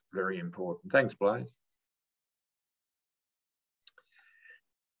is very important. Thanks, Blaise.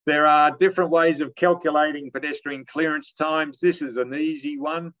 There are different ways of calculating pedestrian clearance times. This is an easy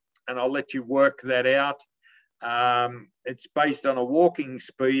one, and I'll let you work that out. It's based on a walking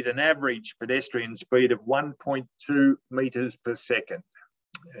speed, an average pedestrian speed of 1.2 metres per second.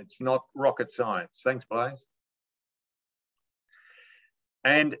 It's not rocket science. Thanks, Blaise.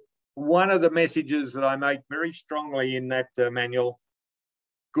 And one of the messages that I make very strongly in that manual,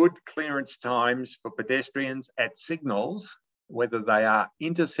 good clearance times for pedestrians at signals, whether they are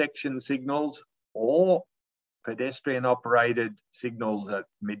intersection signals or pedestrian operated signals at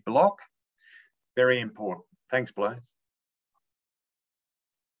mid-block, very important. Thanks, Blaise.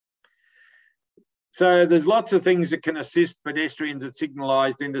 So there's lots of things that can assist pedestrians at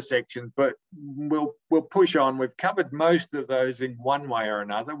signalised intersections, but we'll push on. We've covered most of those in one way or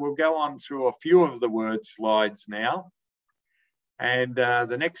another. We'll go on through a few of the word slides now. And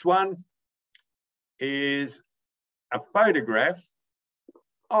the next one is a photograph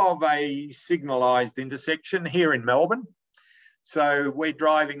of a signalised intersection here in Melbourne. So we're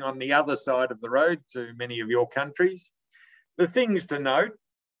driving on the other side of the road to many of your countries. The things to note: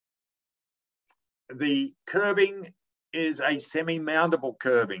 the curbing is a semi-mountable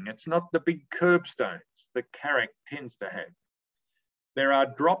curbing. It's not the big curbstones that CAREC tends to have. There are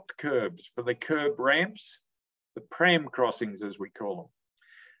dropped curbs for the curb ramps, the pram crossings as we call them.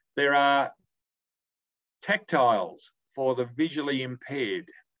 There are tactiles for the visually impaired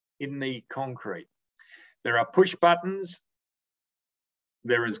in the concrete. There are push buttons.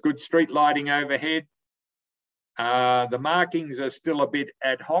 There is good street lighting overhead. The markings are still a bit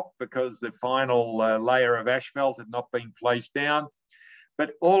ad hoc because the final layer of asphalt had not been placed down.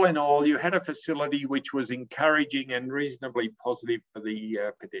 But all in all, you had a facility which was encouraging and reasonably positive for the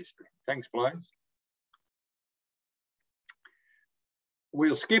pedestrian. Thanks, Blaise.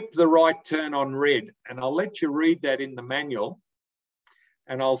 We'll skip the right turn on red, and I'll let you read that in the manual.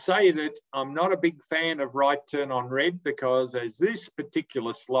 And I'll say that I'm not a big fan of right turn on red because, as this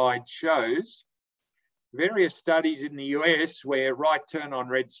particular slide shows, various studies in the US where right turn on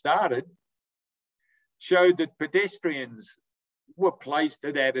red started showed that pedestrians were placed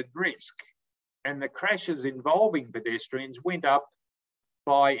at added risk, and the crashes involving pedestrians went up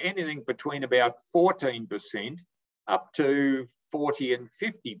by anything between about 14% up to 40 and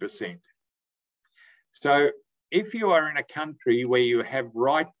 50%. So if you are in a country where you have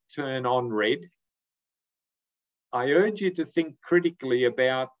right turn on red, I urge you to think critically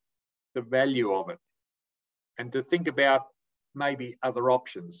about the value of it and to think about maybe other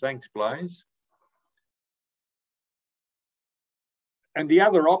options. Thanks, Blaise. And the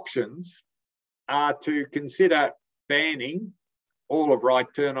other options are to consider banning all of right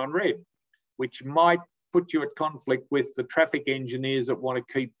turn on red, which might put you at conflict with the traffic engineers that want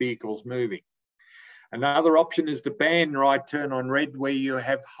to keep vehicles moving. Another option is to ban right turn on red where you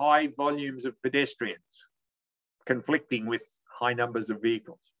have high volumes of pedestrians conflicting with high numbers of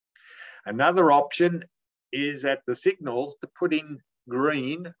vehicles. Another option is at the signals to put in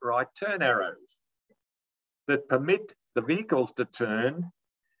green right turn arrows that permit the vehicles to turn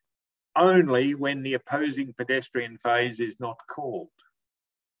only when the opposing pedestrian phase is not called.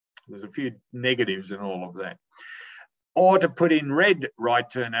 There's a few negatives in all of that. Or to put in red right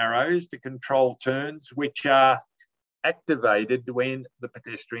turn arrows to control turns which are activated when the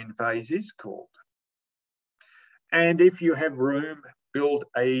pedestrian phase is called. And if you have room, build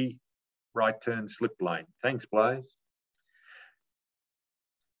a right turn slip lane. Thanks, Blaise.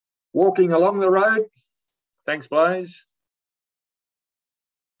 Walking along the road. Thanks, Blaise.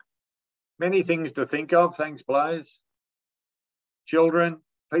 Many things to think of. Thanks, Blaise. Children,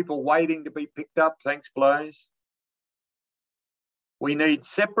 people waiting to be picked up. Thanks, Blaise. We need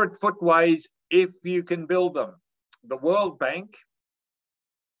separate footways if you can build them. The World Bank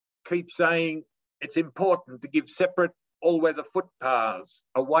keeps saying it's important to give separate all-weather footpaths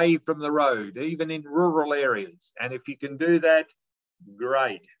away from the road, even in rural areas. And if you can do that,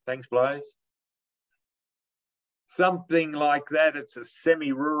 great. Thanks, Blaise. Something like that, it's a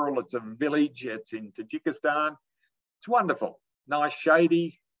semi-rural, it's a village, it's in Tajikistan. It's wonderful, nice,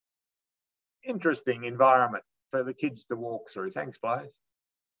 shady, interesting environment for the kids to walk through. Thanks, Blaise.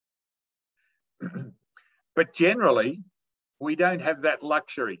 But generally, we don't have that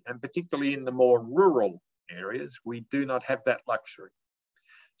luxury, and particularly in the more rural areas, we do not have that luxury.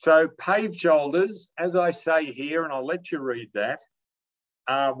 So paved shoulders, as I say here, and I'll let you read that,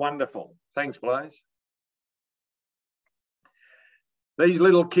 are wonderful. Thanks, Blaise. These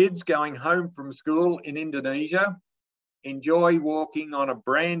little kids going home from school in Indonesia enjoy walking on a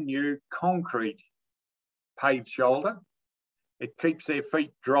brand new concrete paved shoulder. It keeps their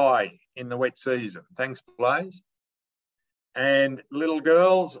feet dry in the wet season. Thanks, Blaise. And little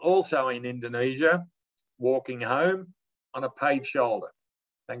girls also in Indonesia walking home on a paved shoulder.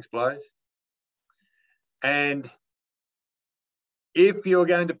 Thanks, Blaise. And if you're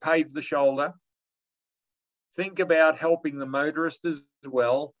going to pave the shoulder, think about helping the motorist as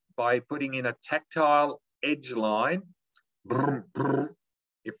well by putting in a tactile edge line,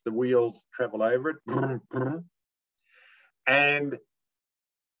 if the wheels travel over it. And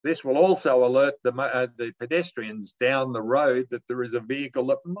this will also alert the pedestrians down the road that there is a vehicle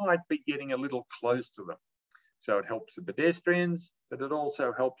that might be getting a little close to them. So it helps the pedestrians, but it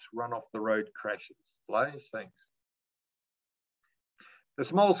also helps run off the road crashes. Blaise, thanks. The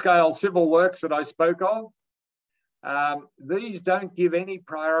small-scale civil works that I spoke of, these don't give any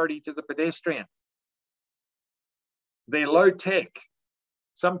priority to the pedestrian. They're low-tech.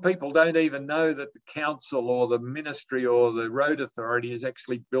 Some people don't even know that the council or the ministry or the road authority has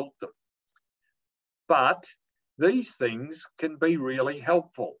actually built them. But these things can be really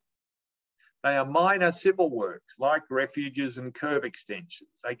helpful. They are minor civil works like refuges and curb extensions.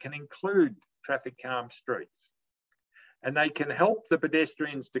 They can include traffic calm streets. And they can help the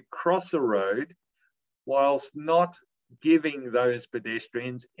pedestrians to cross a road whilst not giving those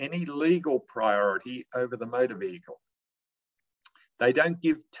pedestrians any legal priority over the motor vehicle. They don't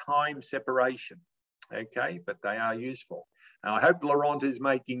give time separation, okay, but they are useful. Now, I hope Laurent is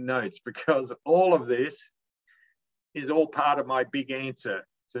making notes because all of this is all part of my big answer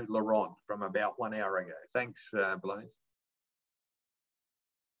to Laurent from about 1 hour ago. Thanks, Blaise.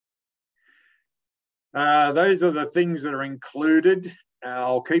 Those are the things that are included.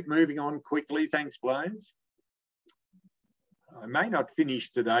 I'll keep moving on quickly. Thanks, Blaise. I may not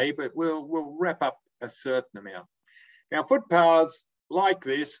finish today, but we'll wrap up a certain amount. Now, footpaths like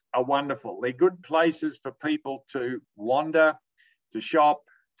this are wonderful. They're good places for people to wander, to shop,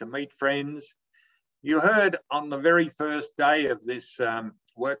 to meet friends. You heard on the very first day of this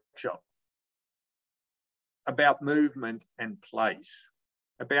workshop about movement and place,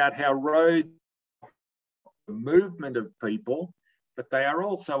 about how roads are the movement of people, but they are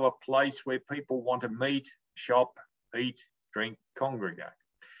also a place where people want to meet, shop, eat, drink, congregate.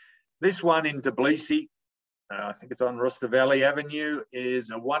 This one in Tbilisi, I think it's on Rustaveli Avenue,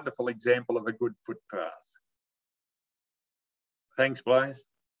 is a wonderful example of a good footpath. Thanks, Blaise.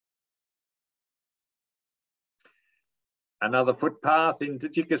 Another footpath in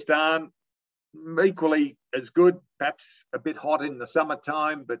Tajikistan, equally as good, perhaps a bit hot in the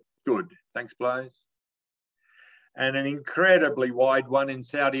summertime, but good. Thanks, Blaise. And an incredibly wide one in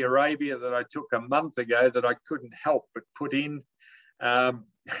Saudi Arabia that I took a month ago that I couldn't help but put in.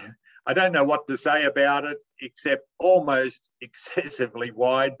 I don't know what to say about it, except almost excessively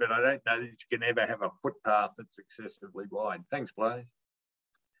wide, but I don't know that you can ever have a footpath that's excessively wide. Thanks, Blaise.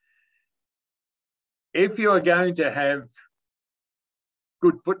 If you are going to have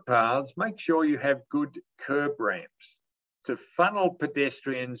good footpaths, make sure you have good curb ramps to funnel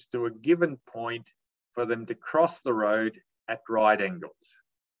pedestrians to a given point for them to cross the road at right angles.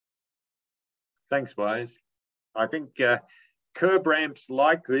 Thanks, Blaise. I think curb ramps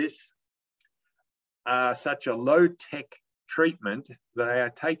like this are such a low-tech treatment that they are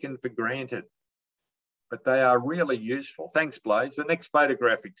taken for granted, but they are really useful. Thanks, Blaise. The next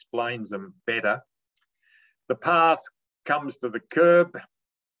photograph explains them better. The path comes to the curb,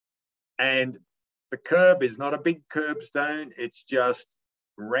 and the curb is not a big curbstone, it's just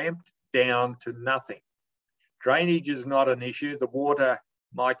ramped down to nothing. Drainage is not an issue. The water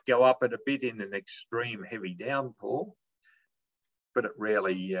might go up at a bit in an extreme heavy downpour, but it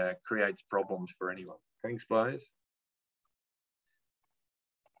rarely creates problems for anyone. Thanks, Blaise.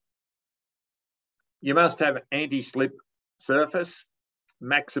 You must have anti-slip surface,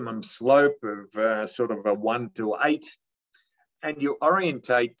 maximum slope of sort of a 1 to 8, and you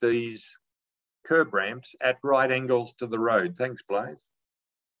orientate these curb ramps at right angles to the road. Thanks, Blaise.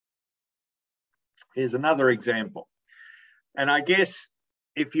 Here's another example. And I guess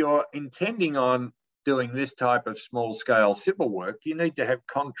if you're intending on doing this type of small scale civil work, you need to have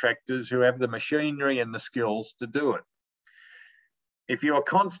contractors who have the machinery and the skills to do it. If you're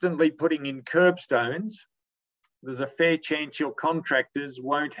constantly putting in curbstones, there's a fair chance your contractors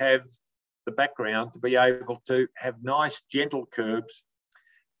won't have the background to be able to have nice, gentle curbs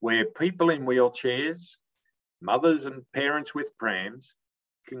where people in wheelchairs, mothers and parents with prams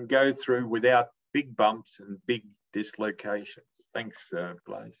can go through without big bumps and big dislocations. Thanks,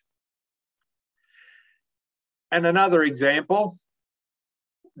 Blaise. And another example,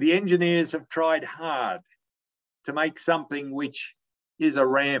 the engineers have tried hard to make something which is a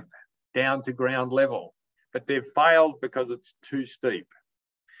ramp down to ground level, but they've failed because it's too steep.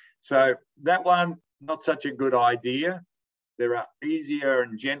 So that one, not such a good idea. There are easier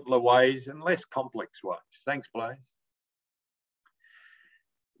and gentler ways and less complex ways. Thanks, Blaise.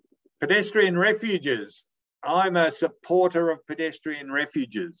 Pedestrian refuges. I'm a supporter of pedestrian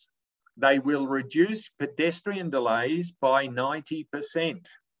refuges. They will reduce pedestrian delays by 90%.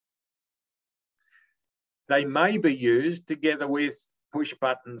 They may be used together with push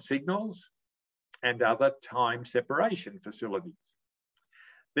button signals and other time separation facilities.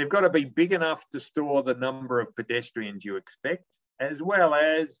 They've got to be big enough to store the number of pedestrians you expect, as well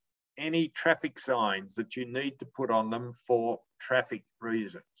as any traffic signs that you need to put on them for traffic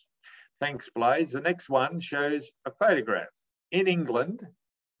reasons. Thanks, Blaise. The next one shows a photograph in England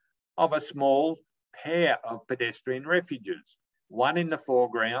of a small pair of pedestrian refuges, one in the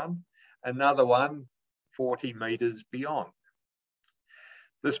foreground, another one 40 metres beyond.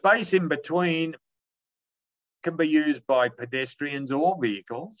 The space in between can be used by pedestrians or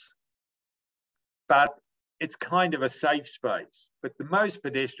vehicles, but it's kind of a safe space. But the most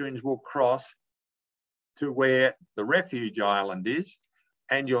pedestrians will cross to where the refuge island is,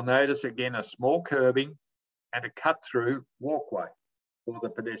 and you'll notice again a small curbing and a cut-through walkway for the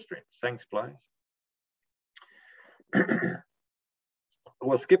pedestrians. Thanks, Blaise.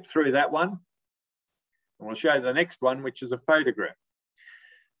 We'll skip through that one, and we'll show the next one, which is a photograph.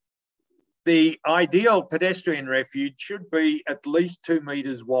 The ideal pedestrian refuge should be at least 2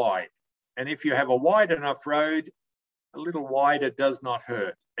 metres wide. And if you have a wide enough road, a little wider does not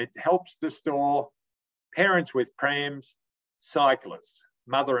hurt. It helps to store parents with prams, cyclists.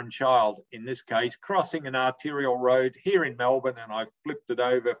 mother and child, in this case, crossing an arterial road here in Melbourne, and I've flipped it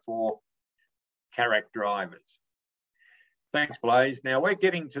over for CAREC drivers. Thanks, Blaze. Now we're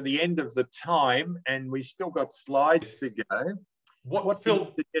getting to the end of the time and we still got slides to go. What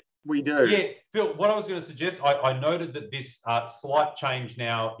Phil, we do? Yeah, Phil, what I was going to suggest, I noted that this slight change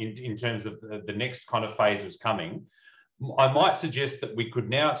now in terms of the next kind of phase was coming. I might suggest that we could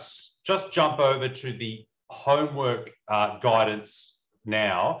now just jump over to the homework guidance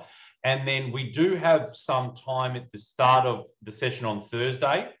now. And then we do have some time at the start of the session on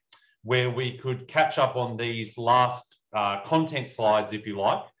Thursday where we could catch up on these last content slides, if you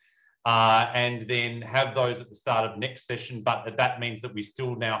like, and then have those at the start of next session. But that means that we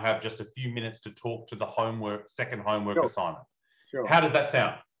still now have just a few minutes to talk to the second homework assignment. Sure. How does that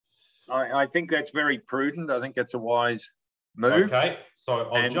sound? I think that's very prudent. I think that's a wise move. Okay, so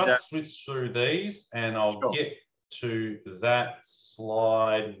I'll just switch through these and I'll get to that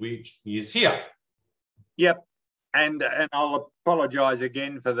slide, which is here. Yep. And I'll apologise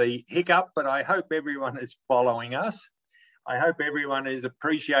again for the hiccup, but I hope everyone is following us. I hope everyone is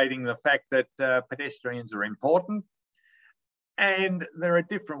appreciating the fact that pedestrians are important and there are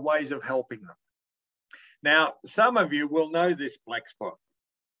different ways of helping them. Now, some of you will know this black spot.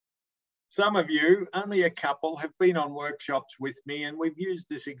 Some of you, only a couple, have been on workshops with me and we've used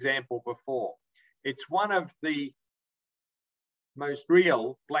this example before. It's one of the most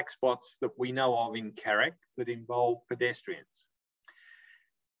real black spots that we know of in CAREC that involve pedestrians.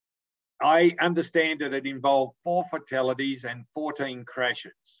 I understand that it involved 4 fatalities and 14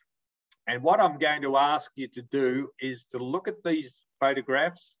 crashes. And what I'm going to ask you to do is to look at these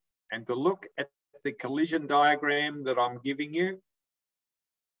photographs and to look at the collision diagram that I'm giving you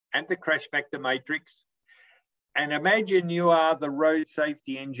and the crash factor matrix. And imagine you are the road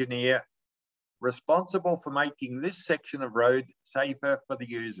safety engineer responsible for making this section of road safer for the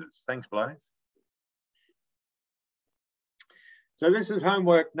users. Thanks, Blaze. So this is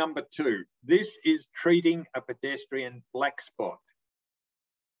homework number 2. This is treating a pedestrian black spot.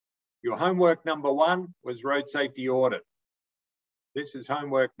 Your homework number 1 was road safety audit. This is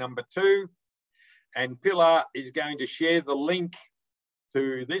homework number 2. And Pilar is going to share the link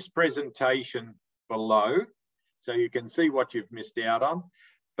to this presentation below so you can see what you've missed out on.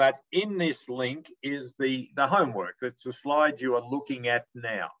 But in this link is the homework. That's the slide you are looking at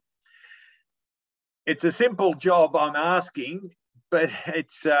now. It's a simple job I'm asking, but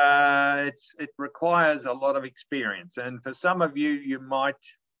it requires a lot of experience. And for some of you, you might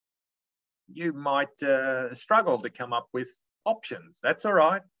struggle to come up with options. That's all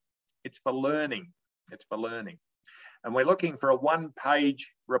right. It's for learning. It's for learning. And we're looking for a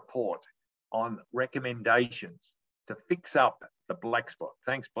 1-page report on recommendations to fix up the black spot.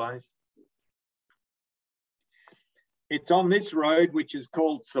 Thanks, Blaze. It's on this road, which is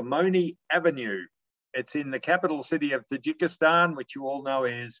called Simoni Avenue. It's in the capital city of Tajikistan, which you all know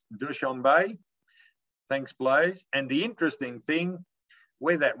is Dushanbe. Thanks, Blaze. And the interesting thing,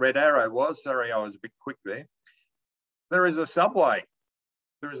 where that red arrow was, sorry, I was a bit quick there is a subway.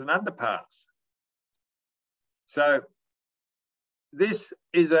 There is an underpass. So this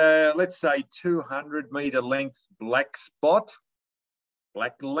is a, let's say, 200-metre length black spot,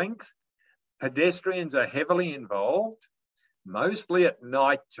 black length. Pedestrians are heavily involved, mostly at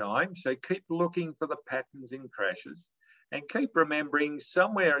night time. So keep looking for the patterns in crashes and keep remembering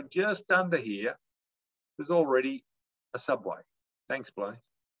somewhere just under here, there's already a subway. Thanks, Blaze.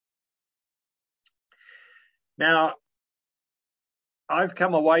 Now, I've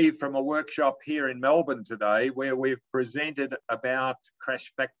come away from a workshop here in Melbourne today where we've presented about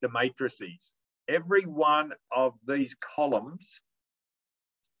crash factor matrices. Every one of these columns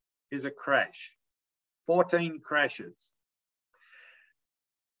is a crash, 14 crashes.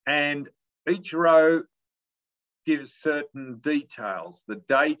 And each row gives certain details, the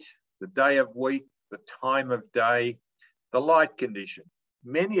date, the day of week, the time of day, the light condition.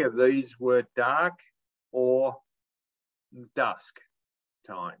 Many of these were dark or dusk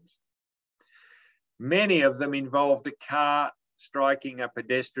times. Many of them involved a car striking a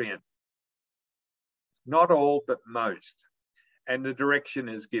pedestrian. Not all, but most. And the direction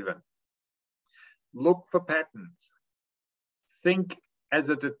is given. Look for patterns. Think as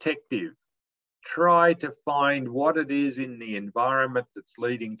a detective. Try to find what it is in the environment that's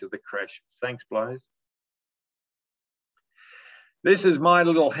leading to the crashes. Thanks, Blaze. This is my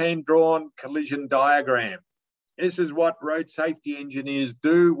little hand-drawn collision diagram. This is what road safety engineers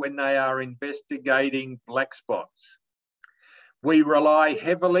do when they are investigating black spots. We rely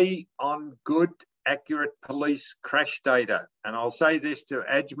heavily on good accurate police crash data. And I'll say this to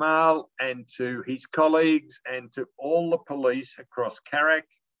Ajmal and to his colleagues and to all the police across CAREC.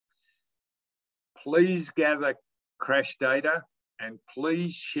 Please gather crash data and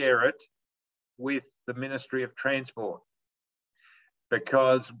please share it with the Ministry of Transport,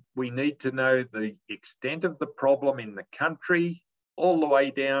 because we need to know the extent of the problem in the country all the way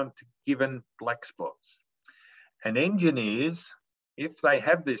down to given black spots. And engineers, if they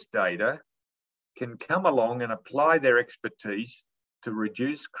have this data, can come along and apply their expertise to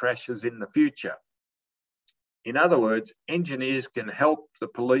reduce crashes in the future. In other words, engineers can help the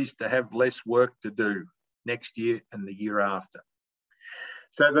police to have less work to do next year and the year after.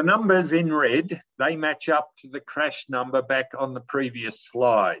 So the numbers in red, they match up to the crash number back on the previous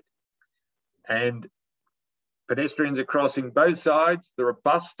slide. And pedestrians are crossing both sides. There are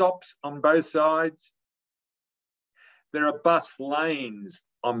bus stops on both sides. There are bus lanes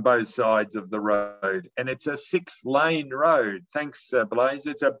on both sides of the road. And it's a 6-lane road. Thanks, Blaise.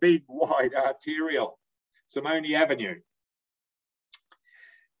 It's a big, wide arterial, Simone Avenue.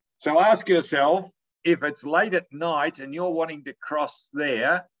 So ask yourself, if it's late at night and you're wanting to cross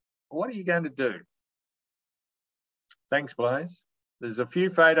there, what are you going to do? Thanks, Blaise. There's a few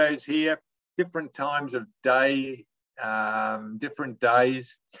photos here, different times of day, different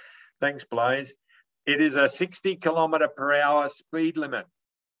days. Thanks, Blaise. It is a 60 km/h speed limit.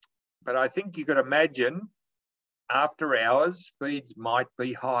 But I think you could imagine after hours, speeds might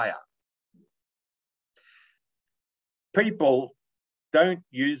be higher. People don't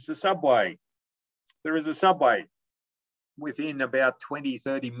use the subway. There is a subway within about 20,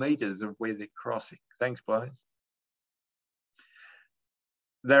 30 metres of where they're crossing. Thanks, Blaise.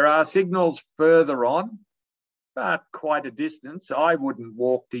 There are signals further on, but quite a distance. I wouldn't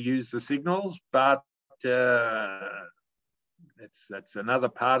walk to use the signals, but that's another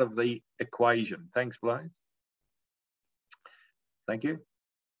part of the equation. Thanks, Blaise. Thank you.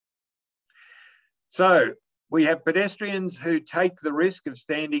 So we have pedestrians who take the risk of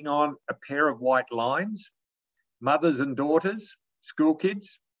standing on a pair of white lines, mothers and daughters, school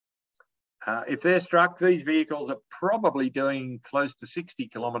kids. If they're struck, these vehicles are probably doing close to 60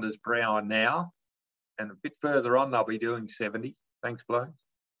 km/h now, and a bit further on, they'll be doing 70. Thanks, Blaise.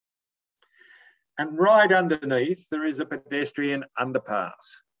 And right underneath, there is a pedestrian underpass,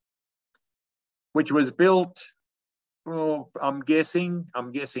 which was built, well, I'm guessing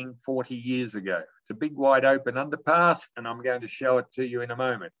 40 years ago. It's a big, wide open underpass, and I'm going to show it to you in a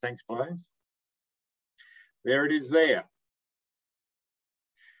moment. Thanks, Blaise. There it is there.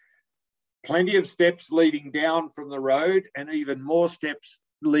 Plenty of steps leading down from the road and even more steps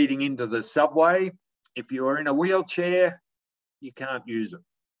leading into the subway. If you are in a wheelchair, you can't use it.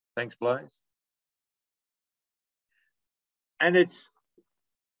 Thanks, Blaise. And it's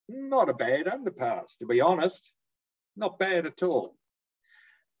not a bad underpass, to be honest. Not bad at all.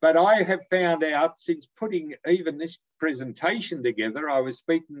 But I have found out since putting even this presentation together, I was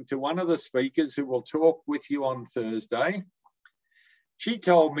speaking to one of the speakers who will talk with you on Thursday. She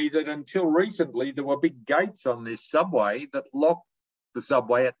told me that until recently, there were big gates on this subway that locked the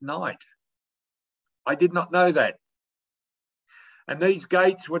subway at night. I did not know that. And these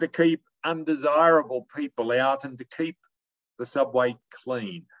gates were to keep undesirable people out and to keep the subway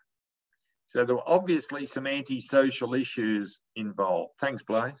clean. So there were obviously some anti-social issues involved. Thanks,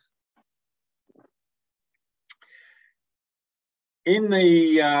 Blaise. In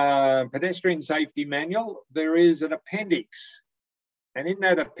the pedestrian safety manual, there is an appendix. And in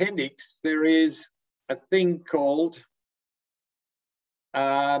that appendix, there is a thing called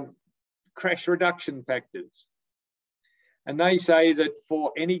crash reduction factors. And they say that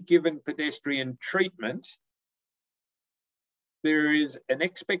for any given pedestrian treatment, there is an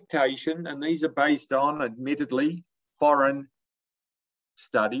expectation, and these are based on, admittedly, foreign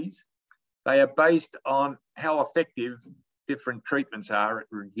studies. They are based on how effective different treatments are at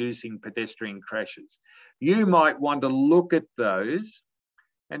reducing pedestrian crashes. You might want to look at those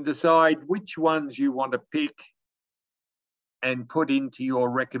and decide which ones you want to pick and put into your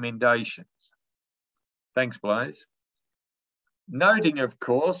recommendations. Thanks, Blaise. Noting, of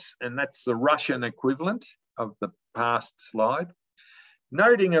course, and that's the Russian equivalent of the past slide,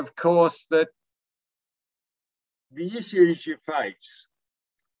 noting, of course, that the issues you face,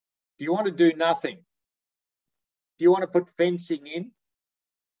 do you want to do nothing? Do you want to put fencing in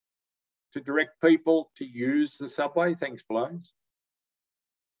to direct people to use the subway? Thanks, Blaise.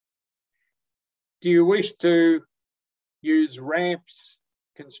 Do you wish to use ramps,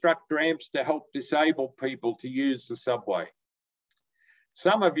 construct ramps to help disabled people to use the subway?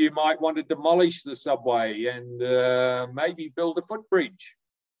 Some of you might want to demolish the subway and maybe build a footbridge.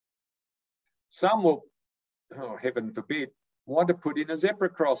 Some will, oh, heaven forbid, want to put in a zebra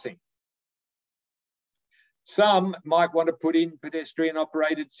crossing. Some might want to put in pedestrian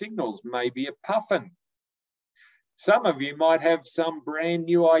operated signals, maybe a puffin. Some of you might have some brand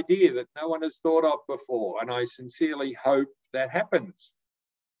new idea that no one has thought of before, and I sincerely hope that happens.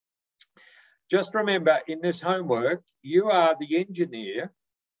 Just remember, in this homework, you are the engineer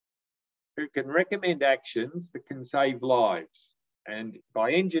who can recommend actions that can save lives. And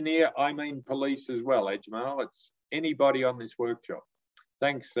by engineer, I mean police as well, Ajmal. It's anybody on this workshop.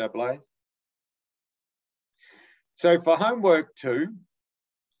 Thanks, Blaise. So for homework 2,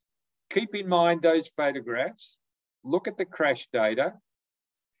 keep in mind those photographs, look at the crash data,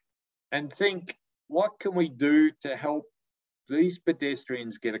 and think, what can we do to help these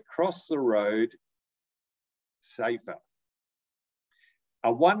pedestrians get across the road safer?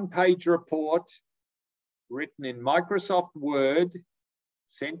 A one-page report written in Microsoft Word,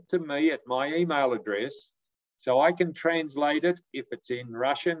 sent to me at my email address, so I can translate it. If it's in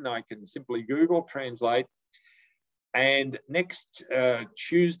Russian, I can simply Google Translate. And next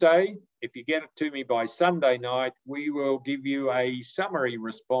Tuesday, if you get it to me by Sunday night, we will give you a summary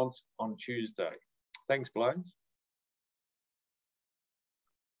response on Tuesday. Thanks, Blaise.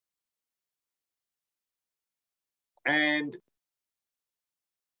 And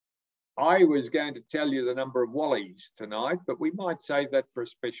I was going to tell you the number of wallies tonight, but we might save that for a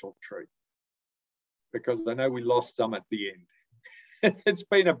special treat, because I know we lost some at the end. It's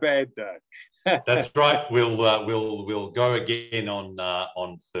been a bad day. That's right. We'll go again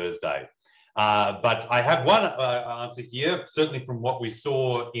on Thursday. But I have one answer here, certainly from what we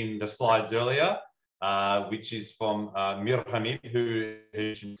saw in the slides earlier, which is from Mir Hamid, who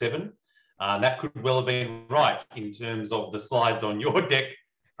is 7. That could well have been right in terms of the slides on your deck,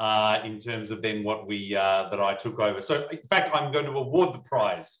 in terms of then what we that I took over. So in fact, I'm going to award the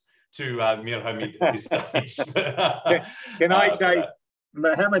prize to Mir Hamid at this stage. Can I say,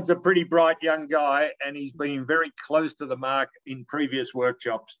 Mohammed's a pretty bright young guy, and he's been very close to the mark in previous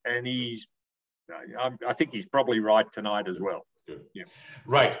workshops, and I think he's probably right tonight as well. Good. Yeah.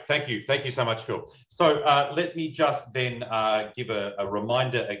 Right. Thank you. Thank you so much, Phil. So let me just then give a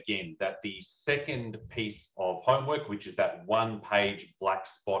reminder again that the second piece of homework, which is that one-page black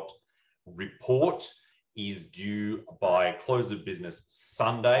spot report, is due by close of business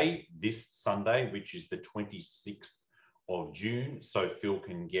Sunday, this Sunday, which is the 26th of June. So Phil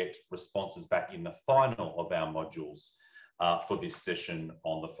can get responses back in the final of our modules for this session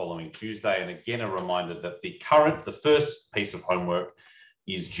on the following Tuesday. And again, a reminder that the first piece of homework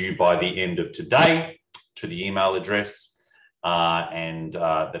is due by the end of today to the email address and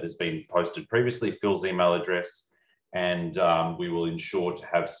that has been posted previously, Phil's email address. And we will ensure to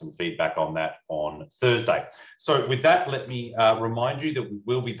have some feedback on that on Thursday. So with that, let me remind you that we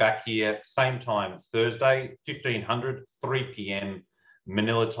will be back here same time Thursday, 1500, 3 p.m.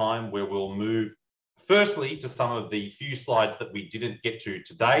 Manila time, where we'll move firstly to some of the few slides that we didn't get to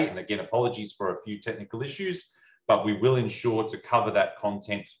today. And again, apologies for a few technical issues, but we will ensure to cover that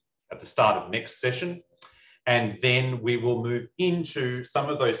content at the start of next session. And then we will move into some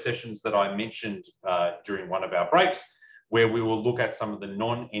of those sessions that I mentioned during one of our breaks, where we will look at some of the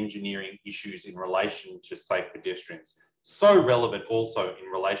non-engineering issues in relation to safe pedestrians. So relevant also in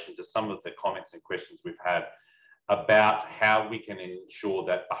relation to some of the comments and questions we've had about how we can ensure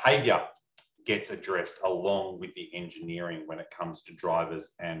that behaviour gets addressed along with the engineering when it comes to drivers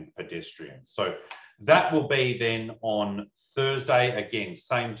and pedestrians. So that will be then on Thursday, again,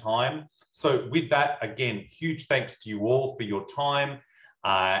 same time. So with that, again, huge thanks to you all for your time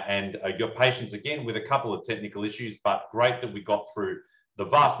and your patience again with a couple of technical issues, but great that we got through the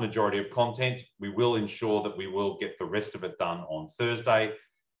vast majority of content. We will ensure that we will get the rest of it done on Thursday.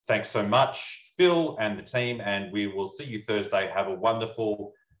 Thanks so much, Phil and the team, and we will see you Thursday. Have a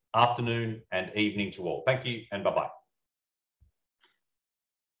wonderful afternoon and evening to all. Thank you and bye-bye.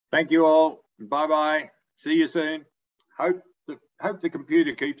 Thank you all. Bye-bye. See you soon. Hope the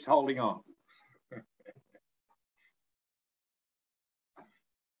computer keeps holding on.